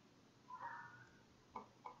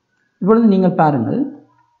 இப்பொழுது நீங்கள் பாருங்கள்,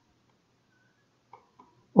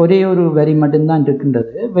 ஒரே ஒரு வரி மட்டும்தான்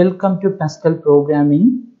இருக்கின்றது. வெல்கம் டு பாஸ்கல் ப்ரோக்ராமிங்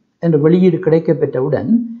என்ற வெளியீடு கிடைக்கப்பெற்றவுடன்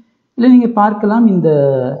இல்லை நீங்கள் பார்க்கலாம், இந்த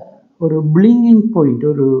ஒரு பிளிங்கிங் பாயிண்ட்,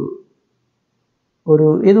 ஒரு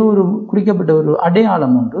ஏதோ ஒரு குறிக்கப்பட்ட ஒரு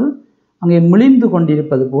அடையாளம் ஒன்று அங்கே மிளிர்ந்து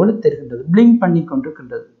கொண்டிருப்பது போல தெரிகின்றது. பிளிங்க் பண்ணி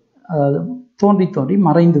கொண்டிருக்கின்றது, அதாவது தோன்றி தோன்றி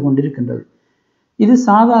மறைந்து கொண்டிருக்கின்றது. இது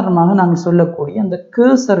சாதாரணமாக நாங்கள் சொல்லக்கூடிய அந்த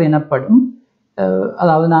கேர்சர் எனப்படும்,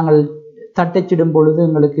 அதாவது நாங்கள் தட்டச்சிடும் பொழுது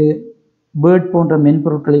எங்களுக்கு பேர்ட் போன்ற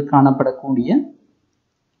மென்பொருட்களில் காணப்படக்கூடிய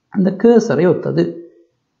அந்த கேர்சரை ஒத்தது.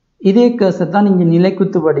 இதே கேர்சர் தான் இங்கே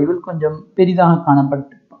நிலைக்குத்து வடிவில் கொஞ்சம் பெரிதாக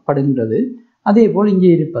காணப்படுகின்றது. அதே போல் இங்கே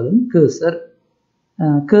இருப்பதும் கேர்சர்.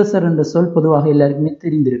 கேர்சர் என்ற சொல் பொதுவாக எல்லாருக்குமே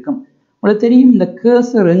தெரிந்திருக்கும். உங்களுக்கு தெரியும், இந்த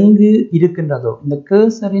கேர்சர் எங்கு இருக்கின்றதோ, இந்த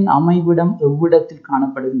கேர்சரின் அமைவிடம் எவ்விடத்தில்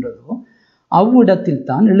காணப்படுகின்றதோ அவ்விடத்தில்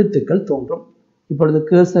தான் எழுத்துக்கள் தோன்றும். இப்பொழுது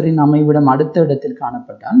கேர்சரின் அமைவிடம் அடுத்த இடத்தில்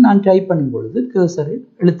காணப்பட்டால் நான் டைப் பண்ணும் பொழுது கேர்சரின்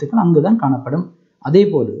எழுத்துக்கள் அங்குதான் காணப்படும். அதே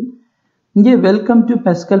போல இங்கே வெல்கம் டு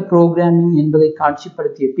பாஸ்கல் ப்ரோக்ராமிங் என்பதை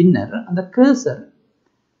காட்சிப்படுத்திய பின்னர் அந்த கேர்சர்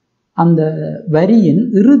அந்த வரியின்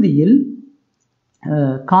இறுதியில்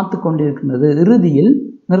காத்து கொண்டிருக்கின்றது, இறுதியில்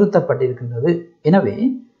நிறுத்தப்பட்டிருக்கின்றது. எனவே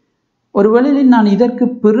ஒருவேளை நான் இதற்கு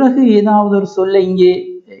பிறகு ஏதாவது ஒரு சொல்லை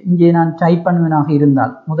இங்கே நான் டைப் பண்ணுவதாக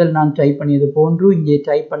இருந்தால், முதல் நான் டைப் பண்ணியது போன்று இங்கே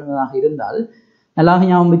டைப் பண்ணுவதாக இருந்தால், நல்லாக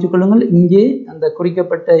ஞாபகம் வச்சுக் கொள்ளுங்கள், இங்கே அந்த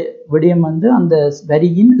குறிக்கப்பட்ட விடயம் அந்த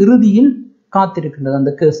வரியின் இறுதியில் காத்திருக்கின்றது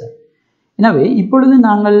அந்த கேர்சர். எனவே இப்பொழுது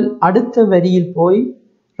நாங்கள் அடுத்த வரியில் போய்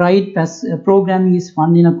ரைட் ப்ரோக்ராமிங் இஸ்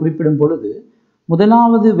ஃபன் என குறிப்பிடும் பொழுது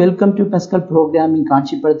முதலாவது வெல்கம் டு பாஸ்கல் ப்ரோக்ராமிங்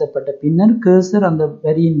காட்சிப்படுத்தப்பட்ட பின்னர் கேர்சர் அந்த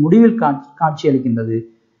வரியின் முடிவில் காட்சியளிக்கின்றது.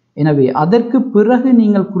 எனவே அதற்கு பிறகு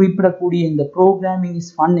நீங்கள் குறிப்பிடக்கூடிய இந்த ப்ரோக்ராமிங்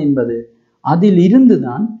இஸ் ஃபன் என்பது அதில் இருந்து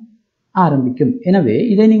தான் ஆரம்பிக்கும். எனவே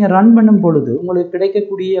இதை நீங்கள் ரன் பண்ணும் பொழுது உங்களுக்கு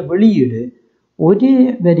கிடைக்கக்கூடிய வெளியீடு ஒரே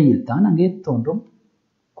வரியில் தான் அங்கே தோன்றும்,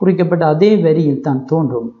 குறிக்கப்பட்ட அதே வரியில் தான்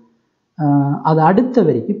தோன்றும், அது அடுத்த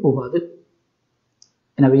வரிக்கு போகாது.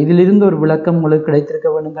 எனவே இதிலிருந்து ஒரு விளக்கம் உங்களுக்கு கிடைத்திருக்க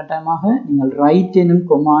வேண்டும். கட்டாயமாக நீங்கள் ரைட் எனும்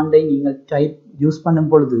கொமாண்டை நீங்கள் யூஸ்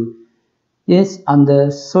பண்ணும் பொழுது அந்த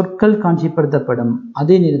சொற்கள் காட்சிப்படுத்தப்படும்.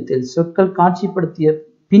 அதே நேரத்தில் சொற்கள் காட்சிப்படுத்திய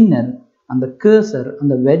பின்னர் அந்த கேர்சர்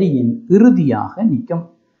அந்த வரியின் இறுதியாக நிற்கும்.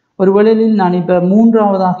 ஒரு வேளையில் நான் இப்போ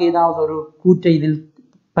மூன்றாவதாக ஏதாவது ஒரு கூற்றை இதில்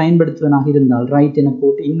பயன்படுத்துவனாக இருந்தால், ரைட் என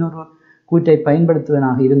போட்டு இன்னொரு கூற்றை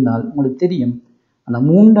பயன்படுத்துவனாக இருந்தால் உங்களுக்கு தெரியும் அந்த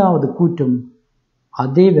மூன்றாவது கூற்றும்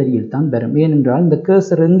அதே வரியில் தான் வரும். ஏனென்றால் இந்த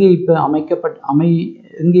கேர்சர் எங்கே இப்போ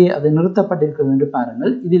எங்கே அது நிறுத்தப்பட்டிருக்கிறது என்று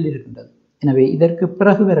பாருங்கள், இதில் இருக்கின்றது. எனவே இதற்கு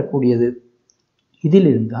பிறகு வரக்கூடியது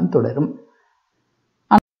இதிலிருந்து தான் தொடரும்.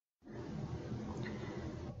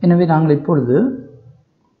 எனவே நாங்கள் இப்பொழுது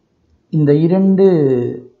இந்த இரண்டு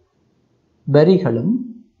வரிகளும்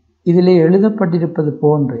இதிலே எழுதப்பட்டிருப்பது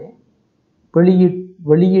போன்றே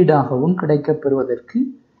வெளியீடாகவும் கிடைக்கப்பெறுவதற்கு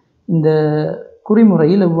இந்த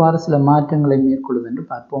குறிமுறையில் எவ்வாறு சில மாற்றங்களை மேற்கொள்வது என்று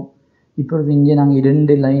பார்ப்போம். இப்பொழுது இங்கே நாங்கள்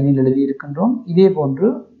 2 லைனில் எழுதியிருக்கின்றோம். இதே போன்று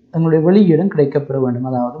எங்களுடைய வெளியீடும் கிடைக்கப்பெற வேண்டும்.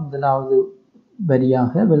 அதாவது முதலாவது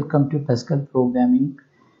வரியாக வெல்கம் டு பாஸ்கல் ப்ரோக்ராமிங்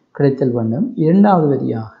கிடைத்தல் வேண்டும், இரண்டாவது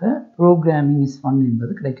வரியாக ப்ரோக்ராமிங் இஸ் ஃபன்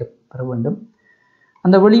என்பது கிடைக்கப்பெற வேண்டும்.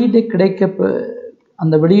 அந்த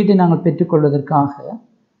வெளியீட்டை நாங்கள் பெற்றுக்கொள்வதற்காக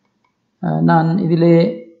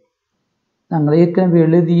நாங்கள் ஏற்கனவே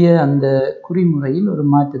எழுதிய அந்த குறிமுறையில் ஒரு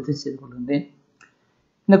மாற்றத்தை செய்து கொள்கின்றேன்.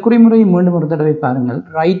 இந்த குறிமுறையை மீண்டும் ஒரு தடவை பாருங்கள்.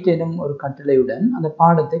 ரைட் எனும் ஒரு கட்டளையுடன் அந்த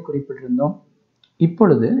பாடத்தை குறிப்பிட்டிருந்தோம்.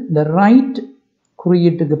 இப்பொழுது இந்த ரைட்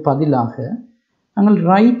குறியீட்டுக்கு பதிலாக நாங்கள்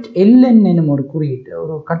ரைட் எல்என் எனும் ஒரு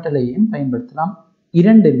ஒரு கட்டளையையும் பயன்படுத்தலாம்.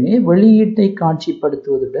 இரண்டுமே வெளியீட்டை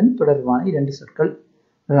காட்சிப்படுத்துவதுடன் தொடர்பான 2 சொற்கள்,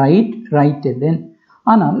 ரைட் எல்என்.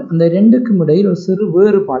 ஆனால் அந்த ரெண்டுக்கும் இடையில் ஒரு சிறு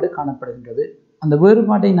வேறுபாடு காணப்படுகின்றது. அந்த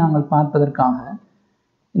வேறுபாட்டை நாங்கள் பார்ப்பதற்காக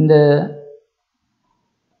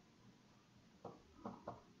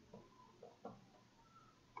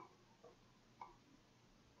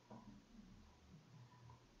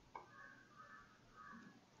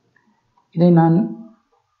இதை நான்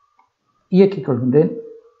இயக்கிக் கொள்கின்றேன்.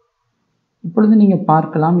 இப்பொழுது நீங்கள்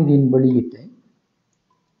பார்க்கலாம் இதன் வெளியீட்டை.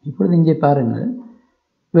 இப்பொழுது இங்கே பாருங்கள்,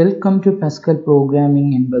 வெல்கம் டு பாஸ்கல்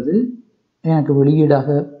ப்ரோக்ராமிங் என்பது எனக்கு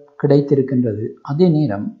வெளியீடாக கிடைத்திருக்கின்றது. அதே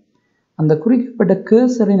நேரம் அந்த குறிக்கப்பட்ட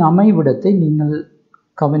கேர்சரின் அமைவிடத்தை நீங்கள்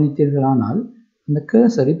கவனித்தீர்களானால் அந்த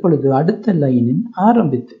கேர்சர் இப்பொழுது அடுத்த லைனின்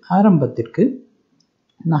ஆரம்பத்திற்கு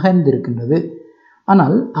நகர்ந்திருக்கின்றது.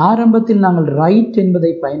 ஆனால் ஆரம்பத்தில் நாங்கள் ரைட்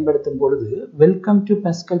என்பதை பயன்படுத்தும் பொழுது வெல்கம் டு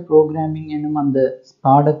பாஸ்கல் ப்ரோக்ராமிங் எனும் அந்த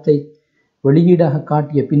பாடத்தை வெளியீடாக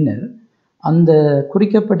காட்டிய பின்னர் அந்த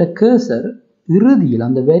குறிக்கப்பட்ட கேர்சர் இறுதியில்,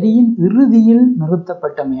 அந்த வரியின் இறுதியில்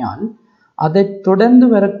நிறுத்தப்பட்டமையால் அதை தொடர்ந்து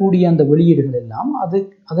வரக்கூடிய அந்த வெளியீடுகள் எல்லாம்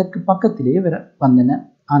அதற்கு பக்கத்திலேயே வந்தன.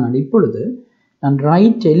 ஆனால் இப்பொழுது நான்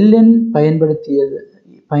right LN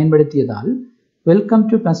பயன்படுத்தியதால் welcome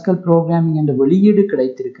to pascal programming என்ற வெளியீடு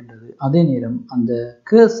கிடைத்திருக்கின்றது. அதே நேரம் அந்த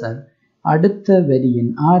கர்சர் அடுத்த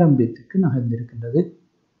வரியின் ஆரம்பத்துக்கு நகர்ந்திருக்கின்றது.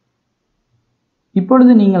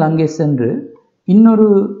 இப்பொழுது நீங்கள் அங்கே சென்று இன்னொரு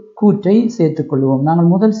கூற்றை சேர்த்துக்கொள்வோம்.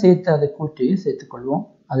 நாங்கள் முதல் சேர்த்த அந்த கூற்றையும் சேர்த்துக்கொள்வோம்.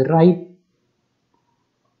 அது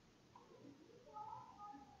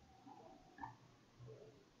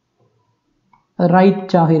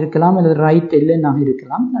ரைட்டாக இருக்கலாம் அல்லது ரைட் எல்என்னாக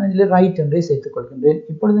இருக்கலாம். நான் இதில் ரைட் என்றே சேர்த்துக் கொள்கின்றேன்.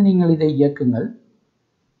 இப்பொழுது நீங்கள் இதை இயக்குங்கள்.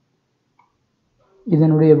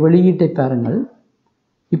 இதனுடைய வெளியீட்டை பாருங்கள்.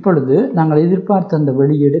 இப்பொழுது நாங்கள் எதிர்பார்த்த அந்த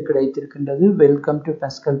வெளியீடு கிடைத்திருக்கின்றது. வெல்கம் டு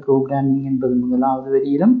பாஸ்கல் ப்ரோக்ராமிங் என்பது முதலாவது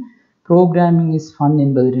வரியிலும், ப்ரோக்ராமிங் இஸ் ஃபன்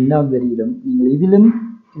என்பது இரண்டாவது வரியிலும் நீங்கள் இதிலும்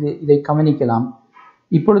இதை கவனிக்கலாம்.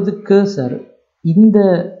 இப்பொழுது கர்சர் இந்த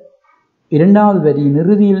இரண்டாவது வரியின்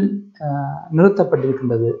இறுதியில்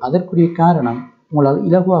நிறுத்தப்பட்டிருக்கின்றது. அதற்குரிய காரணம் உங்களால்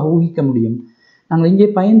இலகுவாக ஊகிக்க முடியும். நாங்கள் இங்கே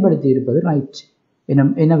பயன்படுத்தி இருப்பது ரைட்.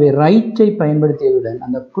 எனவே ரைட்டை பயன்படுத்தியதுடன்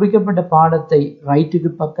அந்த குறிக்கப்பட்ட பாடத்தை ரைட்டுக்கு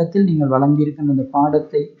பக்கத்தில் நீங்கள் வழங்கியிருக்கின்ற அந்த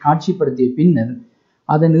பாடத்தை காட்சிப்படுத்திய பின்னர்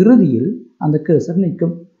அதன் இறுதியில் அந்த கர்சர்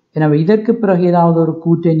நிற்கும். எனவே இதற்கு பிறகு ஏதாவது ஒரு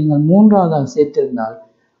கூற்றை நீங்கள் மூன்றாவதாக சேர்த்திருந்தால்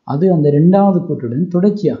அது அந்த இரண்டாவது கூற்றுடன்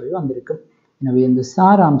தொடர்ச்சியாகவே வந்திருக்கும். எனவே இந்த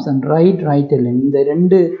சாராம்சம் ரைட் எல்என் இந்த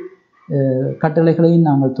இரண்டு கட்டளைகளையும்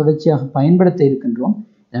நாங்கள் தொடர்ச்சியாக பயன்படுத்த இருக்கின்றோம்.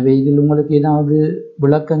 எனவே இதில் உங்களுக்கு ஏதாவது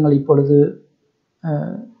விளக்கங்கள் இப்பொழுது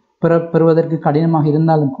பெறுவதற்கு கடினமாக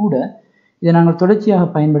இருந்தாலும் கூட இதை நாங்கள் தொடர்ச்சியாக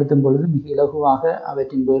பயன்படுத்தும் பொழுது மிக இலகுவாக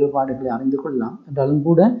அவற்றின் வேறுபாடுகளை அறிந்து கொள்ளலாம். என்றாலும்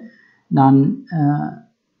கூட நான்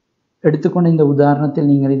எடுத்துக்கொண்ட இந்த உதாரணத்தில்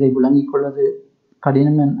நீங்கள் இதை விளங்கிக் கொள்வது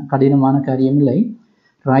கடினமான காரியமில்லை.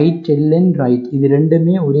 ரைட் எல்என் ரைட் இது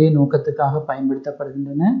ரெண்டுமே ஒரே நோக்கத்துக்காக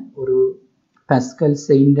பயன்படுத்தப்படுகின்றன. ஒரு பாஸ்கல்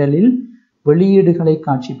செயலில் வெளியீடுகளை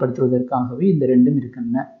காட்சிப்படுத்துவதற்காகவே இந்த ரெண்டும்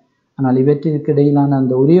இருக்கின்றன. ஆனால் இவற்றிற்கு இடையிலான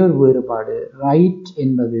அந்த ஒரே ஒரு வேறுபாடு ரைட்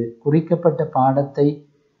என்பது குறிக்கப்பட்ட பாடத்தை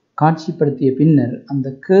காட்சிப்படுத்திய பின்னர் அந்த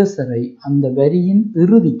கர்சரை அந்த வரியின்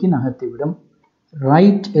இறுதிக்கு நகர்த்திவிடும்.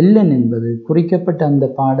 ரைட் எல்என் என்பது குறிக்கப்பட்ட அந்த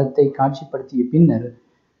பாடத்தை காட்சிப்படுத்திய பின்னர்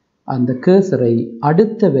அந்த கர்சரை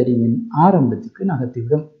அடுத்த வரியின் ஆரம்பத்துக்கு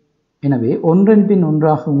நகர்த்திவிடும். எனவே ஒன்றன் பின்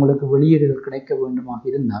ஒன்றாக உங்களுக்கு வெளியீடுகள் கிடைக்க வேண்டுமாக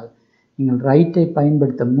இருந்தால் நீங்கள் ரைட்டை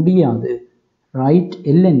பயன்படுத்த முடியாது, ரைட்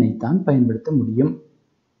எல்என்னை தான் பயன்படுத்த முடியும்.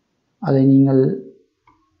 அதை நீங்கள்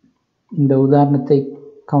இந்த உதாரணத்தை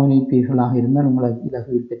கவனிப்பீர்களாக இருந்தால் உங்களை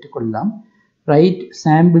இலகுவில் பெற்றுக்கொள்ளலாம். ரைட்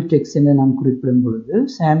சாம்பிள் டெக்ஸ்ட் என்று நான் குறிப்பிடும் பொழுது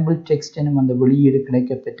சாம்பிள் டெக்ஸ்ட் எனும் அந்த வெளியீடு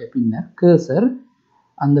கிடைக்கப்பெற்ற பின்னர் கர்சர்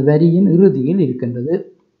அந்த வரியின் இறுதியில் இருக்கின்றது.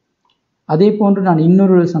 அதே போன்று நான்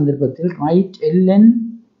இன்னொரு சந்தர்ப்பத்தில் ரைட் எல்என்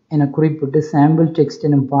என குறிப்பிட்டு சாம்பிள் டெக்ஸ்ட்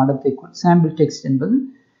எனும் பாடத்தை, சாம்பிள் டெக்ஸ்ட் என்பது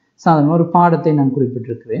சாதாரண ஒரு பாடத்தை நான்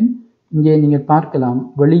குறிப்பிட்டிருக்கிறேன். இங்கே நீங்கள் பார்க்கலாம்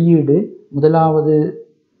வெளியீடு முதலாவது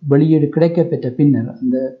வெளியீடு கிடைக்கப்பெற்ற பின்னர்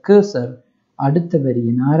அந்த கர்சர் அடுத்த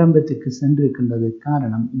வரியின் ஆரம்பத்துக்கு சென்றிருக்கின்றது.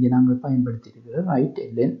 காரணம் இங்கே நாங்கள் பயன்படுத்தியிருக்கிற ரைட்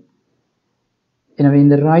எல்என். எனவே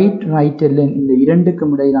இந்த ரைட் எல்என் இந்த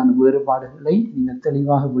இரண்டுக்கும் இடையிலான வேறுபாடுகளை நீங்கள்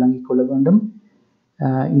தெளிவாக விளங்கிக் கொள்ள வேண்டும்.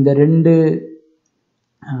 இந்த ரெண்டு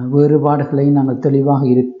வேறுபாடுகளை நாங்கள் தெளிவாக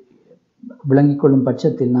விளங்கிக் கொள்ளும்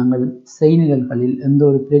பட்சத்தில் நாங்கள் செய்நிரல்களில் எந்த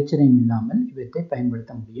ஒரு பிரச்சனையும் இல்லாமல் இவற்றை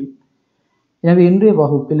பயன்படுத்த முடியும். எனவே இன்றைய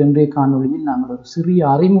வகுப்பில் இன்றைய காணொளியில் நாங்கள் ஒரு சிறிய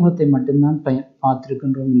அறிமுகத்தை மட்டும்தான்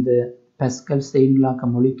பார்த்திருக்கின்றோம் இந்த பாஸ்கல் செய்நிரலாக்க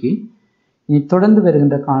மொழிக்கு. இனி தொடர்ந்து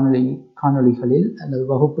வருகின்ற காணொளிகளில் அல்லது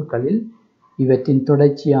வகுப்புகளில் இவற்றின்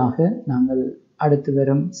தொடர்ச்சியாக நாங்கள் அடுத்து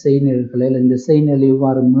வரும் செய்நிரல்களில் இந்த செய்நிரலை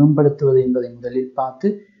எவ்வாறு மேம்படுத்துவது என்பதை முதலில் பார்த்து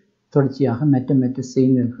தொடர்ச்சியாக மற்ற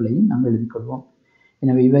செய்நிரல்களையும் நாங்கள் எழுதிக்கொள்வோம்.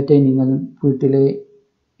 எனவே இவற்றை நீங்கள் வீட்டிலே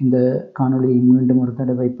இந்த காணொளியை மீண்டும் ஒரு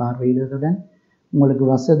தடவை பார்வையிடுவதுடன் உங்களுக்கு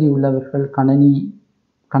வசதி உள்ளவர்கள்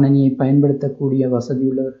கணனியை பயன்படுத்தக்கூடிய வசதி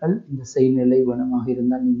உள்ளவர்கள் இந்த செய்நிலை வேணுமாக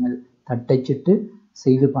இருந்தால் நீங்கள் தட்டச்சிட்டு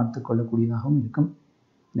செய்து பார்த்து கொள்ளக்கூடியதாகவும் இருக்கும்.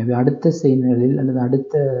 எனவே அடுத்த செய்நிலையில் அல்லது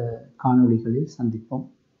அடுத்த காணொளிகளில் சந்திப்போம்.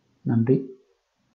 நன்றி.